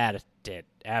get at it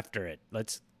after it.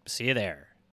 Let's see you there.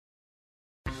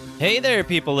 Hey there,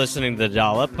 people listening to The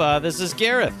Dollop. This is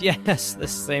Gareth. Yes,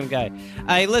 this same guy.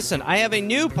 Listen, I have a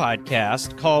new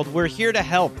podcast called We're Here to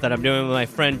Help that I'm doing with my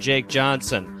friend Jake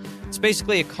Johnson. It's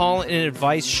basically a call and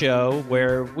advice show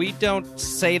where we don't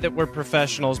say that we're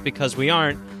professionals because we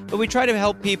aren't, but we try to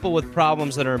help people with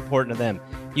problems that are important to them.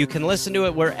 You can listen to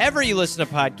it wherever you listen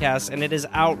to podcasts, and it is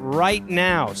out right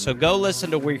now. So go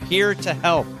listen to We're Here to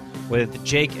Help with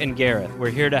Jake and Gareth. We're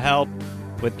Here to Help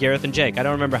with Gareth and Jake. I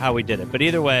don't remember how we did it, but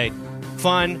either way,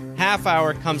 fun, half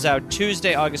hour, comes out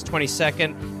Tuesday, August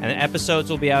 22nd, and episodes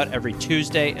will be out every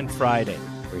Tuesday and Friday.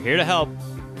 We're Here to Help